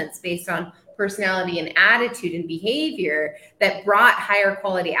assessments based on personality and attitude and behavior that brought higher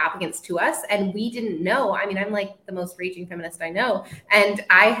quality applicants to us. And we didn't know. I mean, I'm like the most raging feminist I know. And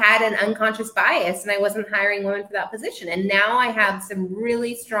I had an unconscious bias and I wasn't hiring women for that position. And now I have some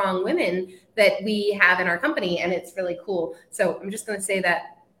really strong women that we have in our company, and it's really cool. So I'm just going to say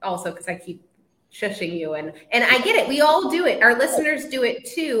that also because I keep shushing you, and I get it. We all do it. Our listeners do it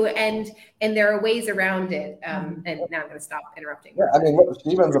too, and there are ways around it. And now I'm going to stop interrupting. Yeah, I mean, look,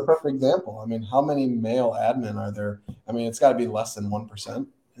 Stephen's a perfect example. I mean, how many male admin are there? I mean, it's got to be less than 1%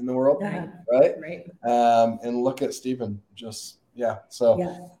 in the world, right? And look at Stephen. So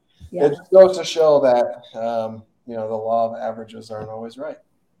it just goes to show that the law of averages aren't always right.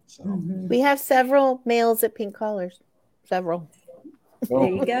 So we have several males at Pink Collars. Several. There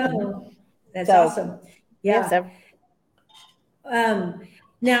you go. That's awesome. Yeah.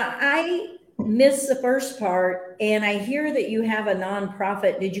 Now I missed the first part, and I hear that you have a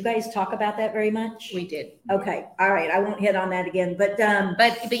nonprofit. Did you guys talk about that very much? We did. Okay. All right. I won't hit on that again, but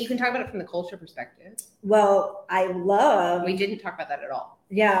you can talk about it from the culture perspective. Well, we didn't talk about that at all.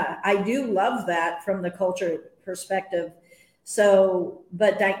 Yeah, I do love that from the culture perspective. So,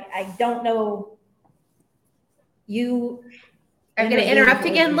 but I don't know you. I'm going to interrupt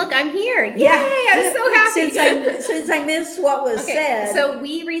again. Look, I'm here. Yay, I'm so happy. Since I missed what was said. So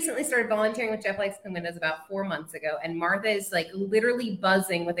we recently started volunteering with Jeff Likes Clean Windows about 4 months ago. And Martha is like literally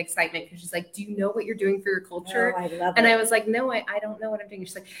buzzing with excitement because she's like, do you know what you're doing for your culture? Oh, I love and it. I was like, no, I don't know what I'm doing.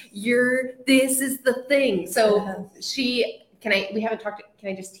 She's like, this is the thing. So she we haven't talked, can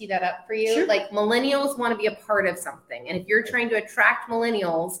I just tee that up for you? Sure. Like millennials want to be a part of something. And if you're trying to attract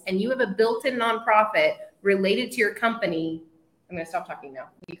millennials and you have a built-in nonprofit related to your company, I'm going to stop talking now.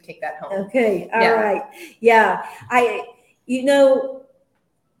 You can take that home. Okay. All Yeah. right. Yeah.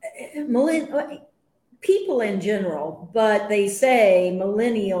 People in general, but they say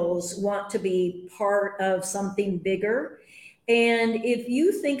millennials want to be part of something bigger. And if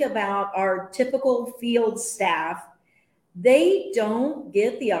you think about our typical field staff, they don't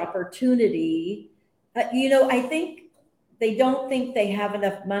get the opportunity. I think they don't think they have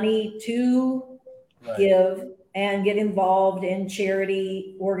enough money to Right. give and get involved in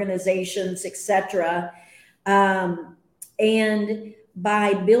charity organizations, etc. And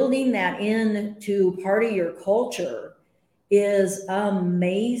by building that into part of your culture is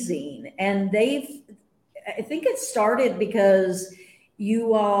amazing. And I think it started because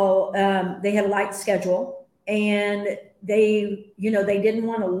you all, they had a light schedule, and they didn't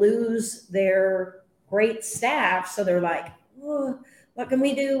want to lose their great staff. So they're like, oh, what can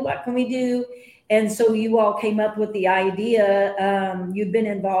we do? What can we do? And so you all came up with the idea. You've been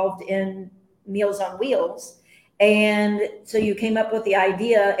involved in Meals on Wheels. And so you came up with the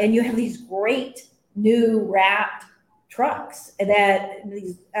idea, and you have these great new wrapped trucks that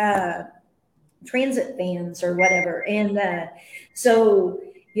these transit vans or whatever. And so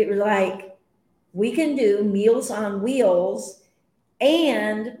you're like, we can do Meals on Wheels,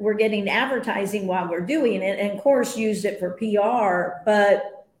 and we're getting advertising while we're doing it. And of course, used it for PR,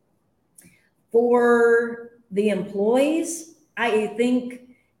 but for the employees, I think,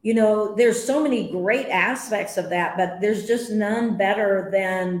 there's so many great aspects of that, but there's just none better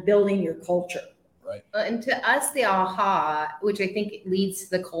than building your culture. Right. And to us, the aha, which I think leads to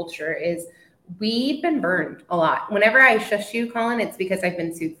the culture, is we've been burned a lot. Whenever I shush you, Colin, it's because I've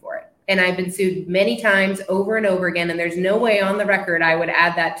been sued for it. And I've been sued many times over and over again. And there's no way on the record I would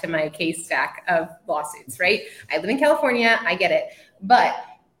add that to my case stack of lawsuits, right? I live in California. I get it. But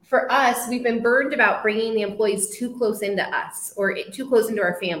for us, we've been burned about bringing the employees too close into us or too close into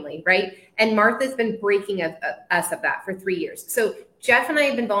our family, right? And Martha's been breaking us of that for 3 years. So Jeff and I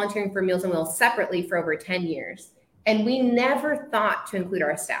have been volunteering for Meals on Wheels separately for over 10 years. And we never thought to include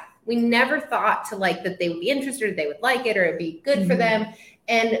our staff. We never thought to that they would be interested, or they would like it, or it'd be good for them.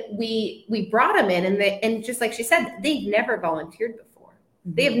 And we brought them in, and just like she said, they've never volunteered before.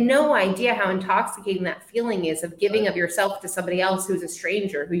 They have no idea how intoxicating that feeling is of giving of yourself to somebody else who's a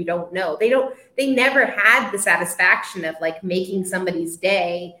stranger who you don't know. They never had the satisfaction of making somebody's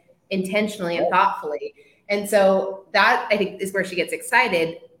day intentionally and thoughtfully. And so that, I think, is where she gets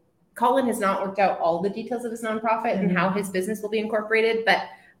excited. Colin has not worked out all the details of his nonprofit and how his business will be incorporated, but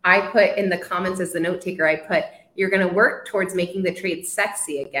I put in the comments as the note taker, I put, you're going to work towards making the trade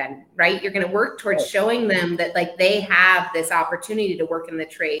sexy again, right? You're going to work towards showing them that they have this opportunity to work in the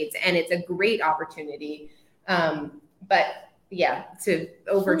trades, and it's a great opportunity. But yeah, to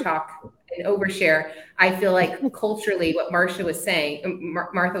overtalk and overshare, I feel like culturally what Martha was saying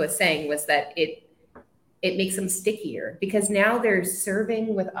was that it makes them stickier, because now they're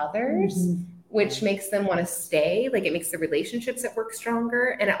serving with others, which makes them want to stay. It makes the relationships at work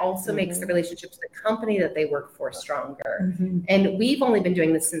stronger. And it also makes the relationships with the company that they work for stronger. And we've only been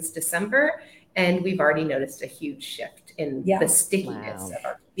doing this since December, and we've already noticed a huge shift in the stickiness of our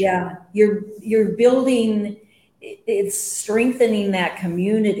culture. Yeah, you're building, it's strengthening that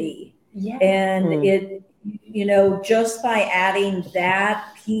community. Yeah. And it, just by adding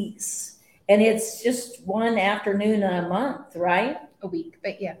that piece, and it's just one afternoon a month, right? A week,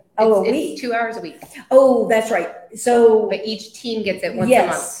 but yeah. A it's week. 2 hours a week. Oh, that's right. So, but each team gets it once a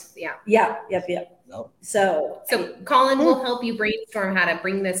month. Yeah. Yep. So Colin will help you brainstorm how to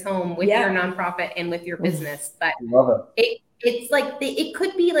bring this home with your nonprofit and with your business. But love it. It's it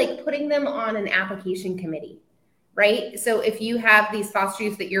could be putting them on an application committee, right? So if you have these foster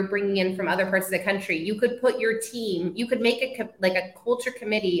youth that you're bringing in from other parts of the country, you could put your team, you could make a culture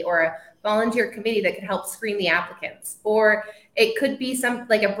committee or a volunteer committee that could help screen the applicants. Or it could be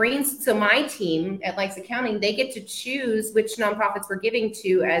a brain. So my team at Likes Accounting, they get to choose which nonprofits we're giving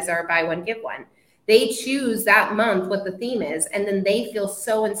to as our buy one, give one. They choose that month what the theme is, and then they feel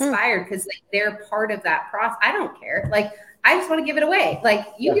so inspired because they're part of that process. I don't care. I just want to give it away.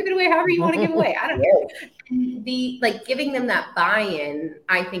 You give it away however you want to give it away. I don't care. And giving them that buy-in,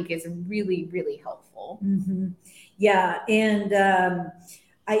 I think, is really, really helpful. Yeah. And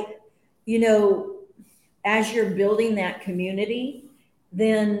as you're building that community,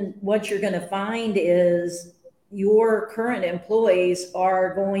 then what you're going to find is your current employees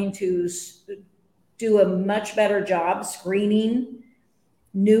are going to do a much better job screening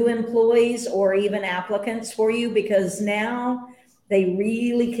new employees or even applicants for you, because now they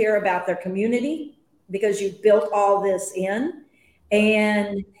really care about their community because you've built all this in.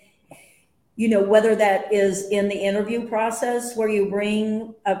 And, you know, whether that is in the interview process where you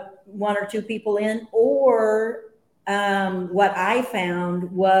bring one or two people in, or what I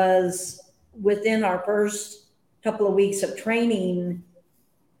found was within our first couple of weeks of training,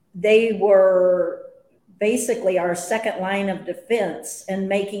 they were basically our second line of defense and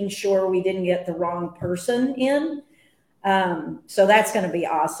making sure we didn't get the wrong person in. So that's going to be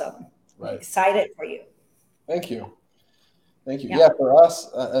awesome. Right. Excited for you. Thank you. Thank you. Yeah. Yeah, for us,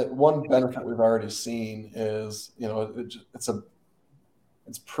 one benefit we've already seen is, you know,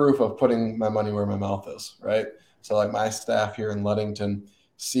 it's proof of putting my money where my mouth is, right? So like my staff here in Ludington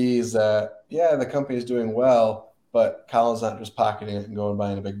sees that, yeah, the company is doing well, but Colin's not just pocketing it and going and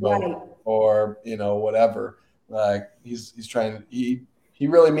buying a big boat, Right. or, you know, whatever. Like he's trying, he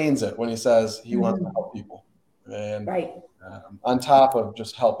really means it when he says he wants to help people. And Right. On top of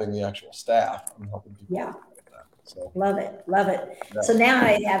just helping the actual staff, I'm helping people. Yeah. Like that. So Love it. Love it. Yeah. So now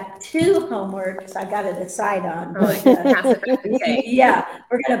I have two homeworks I got to decide on. Oh, But, pass it back to Tay. yeah,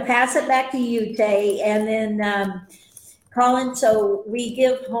 we're going to pass it back to you, Tay. And then Colin, so we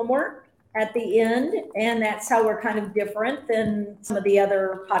give homework at the end, and that's how we're kind of different than some of the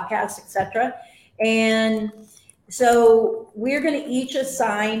other podcasts, etc. And so we're going to each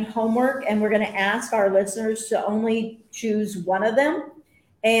assign homework, and we're going to ask our listeners to only choose one of them.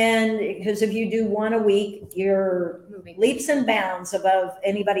 And because if you do one a week, you're moving leaps and bounds above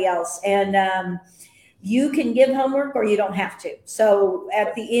anybody else. And you can give homework or you don't have to. So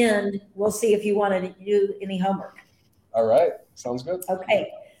at the end, we'll see if you want to do any homework. all right, sounds good.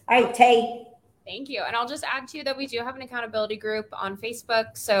 Okay. All right, Tay. Thank you. And I'll just add too that we do have an accountability group on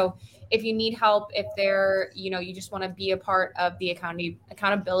Facebook. So if you need help, if you just want to be a part of the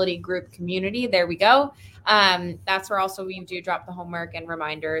accountability group community, there we go. That's where also we do drop the homework and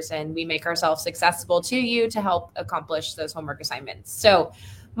reminders, and we make ourselves accessible to you to help accomplish those homework assignments. So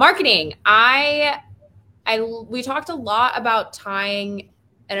marketing, we talked a lot about tying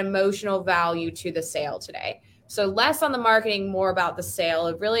an emotional value to the sale today. So less on the marketing, more about the sale,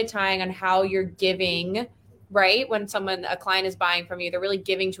 of really tying on how you're giving, right? When a client is buying from you, they're really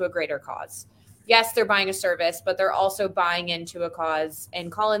giving to a greater cause. Yes, they're buying a service, but they're also buying into a cause. In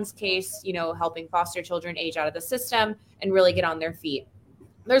Colin's case, helping foster children age out of the system and really get on their feet.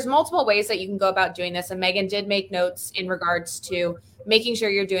 There's multiple ways that you can go about doing this. And Megan did make notes in regards to making sure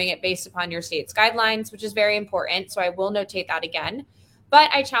you're doing it based upon your state's guidelines, which is very important. So I will notate that again. But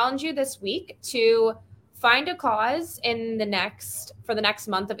I challenge you this week to find a cause for the next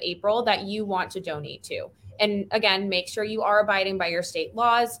month of April that you want to donate to. And again, make sure you are abiding by your state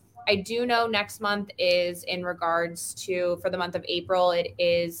laws. I do know next month is in regards to, for the month of April, it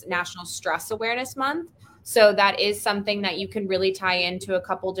is National Stress Awareness Month. So that is something that you can really tie into a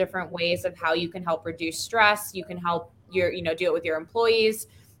couple different ways of how you can help reduce stress. You can help do it with your employees,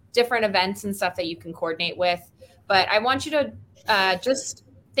 different events and stuff that you can coordinate with. But I want you to just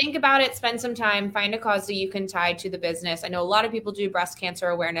think about it, spend some time, find a cause that you can tie to the business. I know a lot of people do breast cancer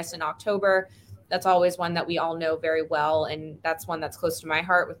awareness in October. That's always one that we all know very well. And that's one that's close to my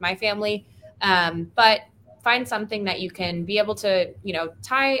heart with my family. But find something that you can be able to,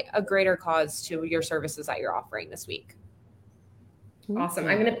 tie a greater cause to your services that you're offering this week. Awesome.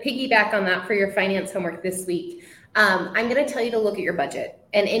 I'm going to piggyback on that for your finance homework this week. I'm going to tell you to look at your budget.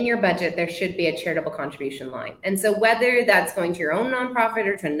 And in your budget, there should be a charitable contribution line. And so whether that's going to your own nonprofit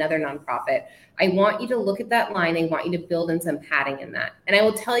or to another nonprofit, I want you to look at that line. I want you to build in some padding in that. And I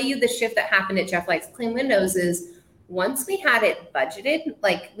will tell you the shift that happened at Jeff Likes Clean Windows is once we had it budgeted,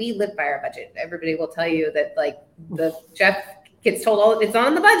 like we live by our budget. Everybody will tell you that the Jeff gets told, it's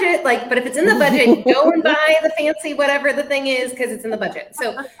on the budget, but if it's in the budget, go and buy the fancy whatever the thing is because it's in the budget.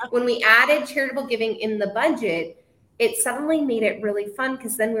 So when we added charitable giving in the budget, it suddenly made it really fun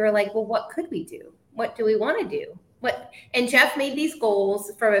because then we were like, well, what could we do? What do we want to do? And Jeff made these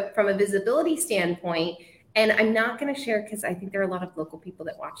goals from a visibility standpoint. And I'm not going to share because I think there are a lot of local people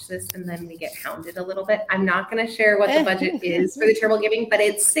that watch this and then we get hounded a little bit. I'm not going to share what the budget is for the charitable giving, but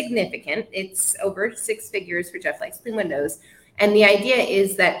it's significant. It's over 6 figures for Jeff Likes Clean Windows. And the idea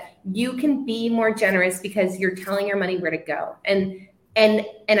is that you can be more generous because you're telling your money where to go. And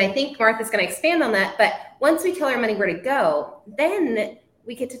I think Martha's going to expand on that. But once we tell our money where to go, then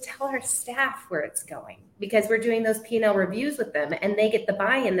we get to tell our staff where it's going because we're doing those P&L reviews with them and they get the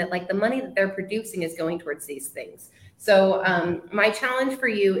buy-in that the money that they're producing is going towards these things. So my challenge for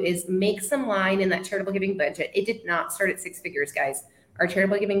you is make some line in that charitable giving budget. It did not start at 6 figures, guys. Our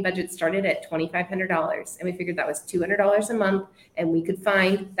charitable giving budget started at $2,500, and we figured that was $200 a month, and we could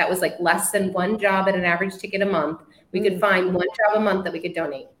find that was like less than one job at an average ticket a month. We could find one job a month that we could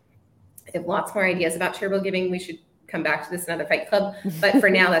donate. I have lots more ideas about charitable giving. We should come back to this another Fight Club, but for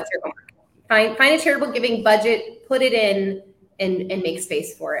now, that's your homework. Find a charitable giving budget, put it in, and make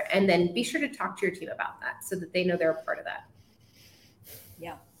space for it, and then be sure to talk to your team about that so that they know they're a part of that.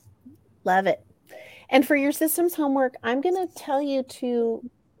 Yeah. Love it. And for your systems homework, I'm going to tell you to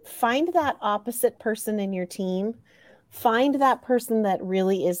find that opposite person in your team. Find that person that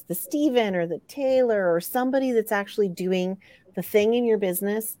really is the Steven or the Taylor or somebody that's actually doing the thing in your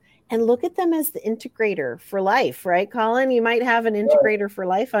business, and look at them as the integrator for life, right, Colin? You might have an integrator for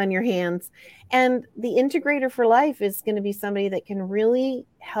life on your hands. And the integrator for life is going to be somebody that can really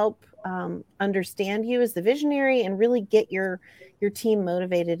help understand you as the visionary and really get your team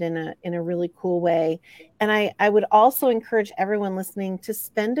motivated in a really cool way. And I would also encourage everyone listening to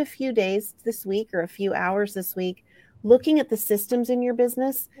spend a few days this week or a few hours this week looking at the systems in your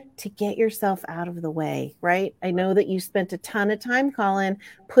business to get yourself out of the way, right? I know that you spent a ton of time, Colin,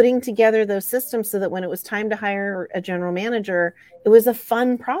 putting together those systems so that when it was time to hire a general manager, it was a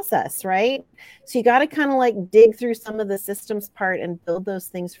fun process, right? So you got to kind of like dig through some of the systems part and build those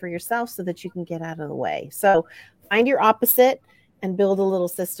things for yourself so that you can get out of the way. So find your opposite and build a little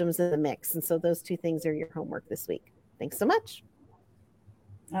systems in the mix. And so those two things are your homework this week. Thanks so much.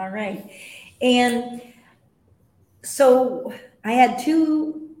 All right. And so I had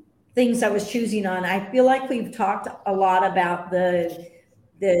two things I was choosing on. I feel like we've talked a lot about the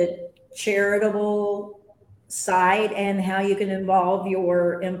charitable side and how you can involve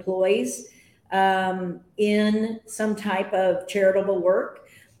your employees in some type of charitable work.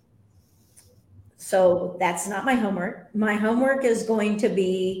 So that's not my homework. My homework is going to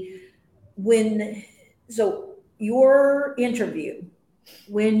be your interview,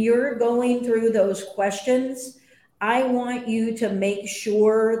 when you're going through those questions, I want you to make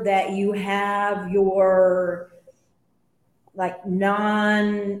sure that you have your like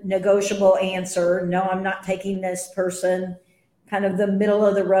non-negotiable answer. No, I'm not taking this person, kind of the middle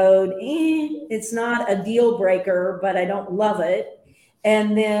of the road. It's not a deal breaker, but I don't love it.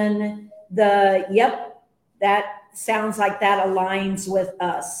 And then yep, that sounds like that aligns with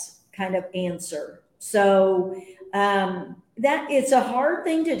us kind of answer. So that it's a hard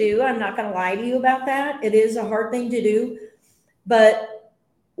thing to do. I'm not going to lie to you about that. It is a hard thing to do. But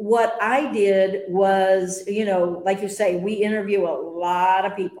what I did was, like you say, we interview a lot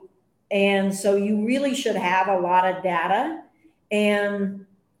of people. And so you really should have a lot of data. And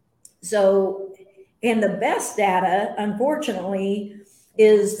the best data, unfortunately,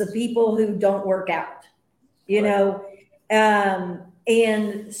 is the people who don't work out,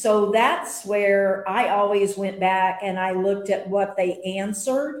 and so that's where I always went back and I looked at what they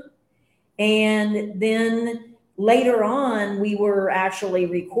answered. And then later on, we were actually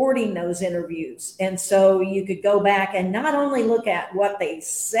recording those interviews. And so you could go back and not only look at what they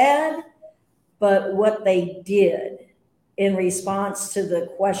said, but what they did in response to the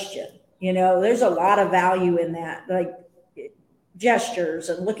question. There's a lot of value in that, like gestures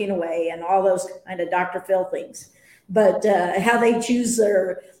and looking away and all those kind of Dr. Phil things. But how they choose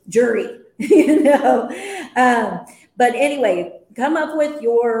their jury, But anyway, come up with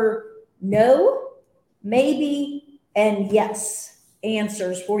your no, maybe, and yes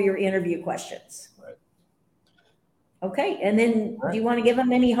answers for your interview questions. Right. Okay, and then Right. Do you want to give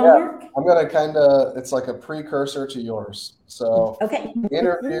them any homework? Yeah, I'm going to it's like a precursor to yours. So Okay.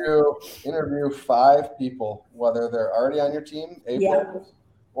 interview 5 people, whether they're already on your team,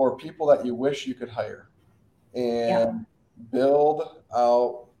 or people that you wish you could hire. And build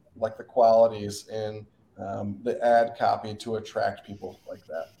out like the qualities in the ad copy to attract people like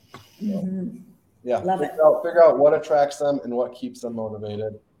that. Mm-hmm. Yeah, Love it. Figure out what attracts them and what keeps them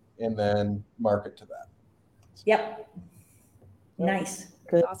motivated, and then market to that. Yep. Nice.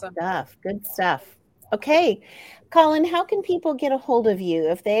 Good Awesome. stuff. Good stuff. Okay, Colin, how can people get a hold of you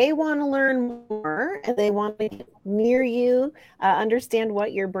if they want to learn more and they want to get near you, understand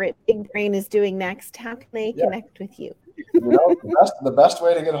what your big brain is doing next? How can they connect with you? The best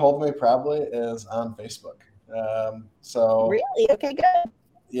way to get a hold of me probably is on Facebook. Really? Okay, good.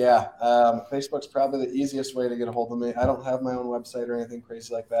 Yeah, Facebook's probably the easiest way to get a hold of me. I don't have my own website or anything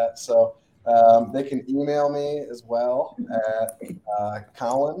crazy like that, so they can email me as well at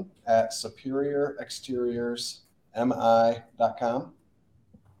Colin@superiorexteriorsmi.com,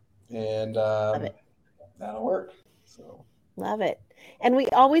 and that'll work. So Love it. And we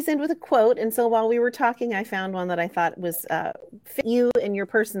always end with a quote. And so while we were talking, I found one that I thought was fit you and your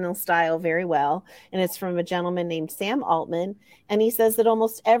personal style very well. And it's from a gentleman named Sam Altman. And he says that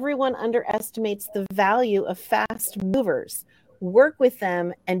almost everyone underestimates the value of fast movers. Work with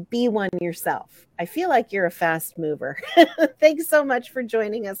them and be one yourself. I feel like you're a fast mover. Thanks so much for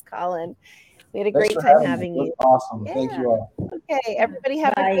joining us, Colin. We had a Thanks great for time having having me. you. Awesome. Yeah. Thank you all. Okay, everybody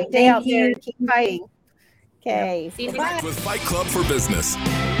have Bye. a great day Thank out there. you. Keep fighting. Okay. See you Bye. With Fight Club for Business.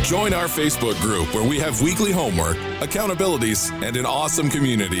 Join our Facebook group where we have weekly homework, accountabilities, and an awesome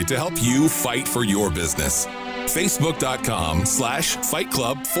community to help you fight for your business. Facebook.com/Fight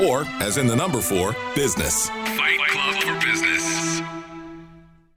Club 4, as in the number 4, business. Fight Club for Business.